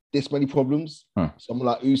Fury this many problems, someone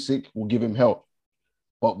like Usyk will give him help.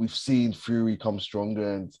 But we've seen Fury come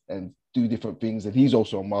stronger and do different things, and he's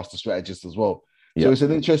also a master strategist as well. So it's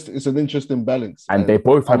an interesting balance. And they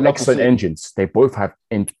both have excellent engines. They both have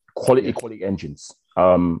quality engines.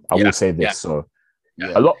 I will say this. So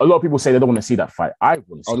a lot of people say they don't want to see that fight. I'd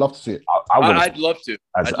love to see it. I'd love to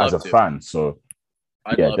as a fan. So.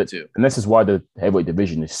 I'd love to. And this is why the heavyweight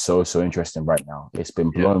division is so interesting right now. It's been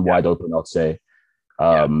blown wide open, I'd say.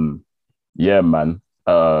 Man.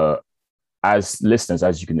 As listeners,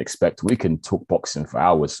 as you can expect, we can talk boxing for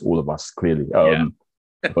hours, all of us, clearly.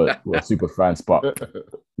 But we're super fans. But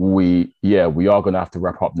we are going to have to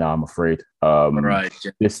wrap up now, I'm afraid. Right.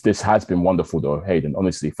 This has been wonderful, though, Hayden.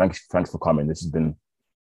 Honestly, thanks for coming. This has been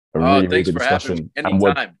a really good discussion. And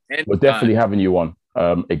we're definitely having you on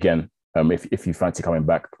again. If you fancy coming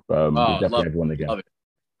back, we'll definitely have everyone again. Love it.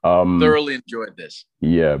 Thoroughly enjoyed this.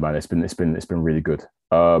 Yeah, man, it's been really good.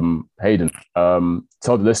 Hayden,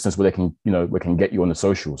 tell the listeners where they can get you on the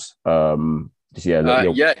socials. If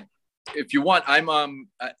you want, I'm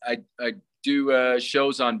do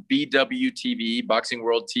shows on BWTV, Boxing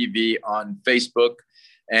World TV, on Facebook.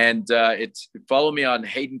 And follow me on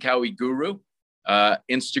Hayden Cowie Guru,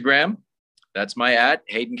 Instagram. That's my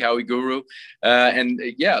 @Hayden Cowie Guru.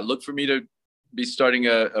 Look for me to be starting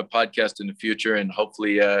a podcast in the future, and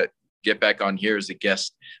hopefully get back on here as a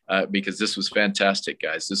guest, because this was fantastic,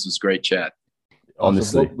 guys. This was great chat.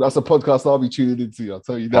 Honestly, that's a podcast I'll be tuning into. I'll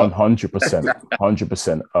tell you that. 100%,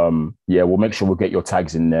 100%. We'll make sure we'll get your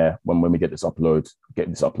tags in there when we get this uploaded,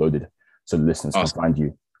 so the listeners can find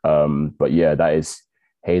you. But yeah, that is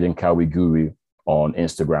Hayden Cowie Guru on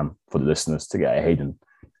Instagram for the listeners to get at Hayden,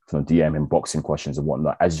 to DM him boxing questions and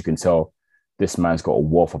whatnot. As you can tell, this man's got a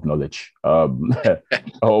wealth of knowledge when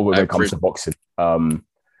it comes to boxing.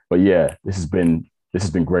 But yeah, this has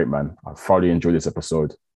been great, man. I thoroughly enjoyed this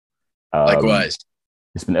episode. Likewise.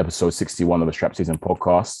 It's been episode 61 of the Strap Season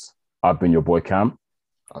podcast. I've been your boy Cam.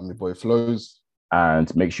 I'm your boy Flows.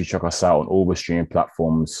 And make sure you check us out on all the streaming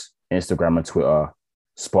platforms, Instagram and Twitter,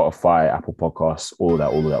 Spotify, Apple Podcasts, all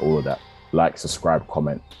of that. Like, subscribe,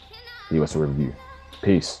 comment, leave us a review.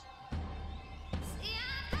 Peace.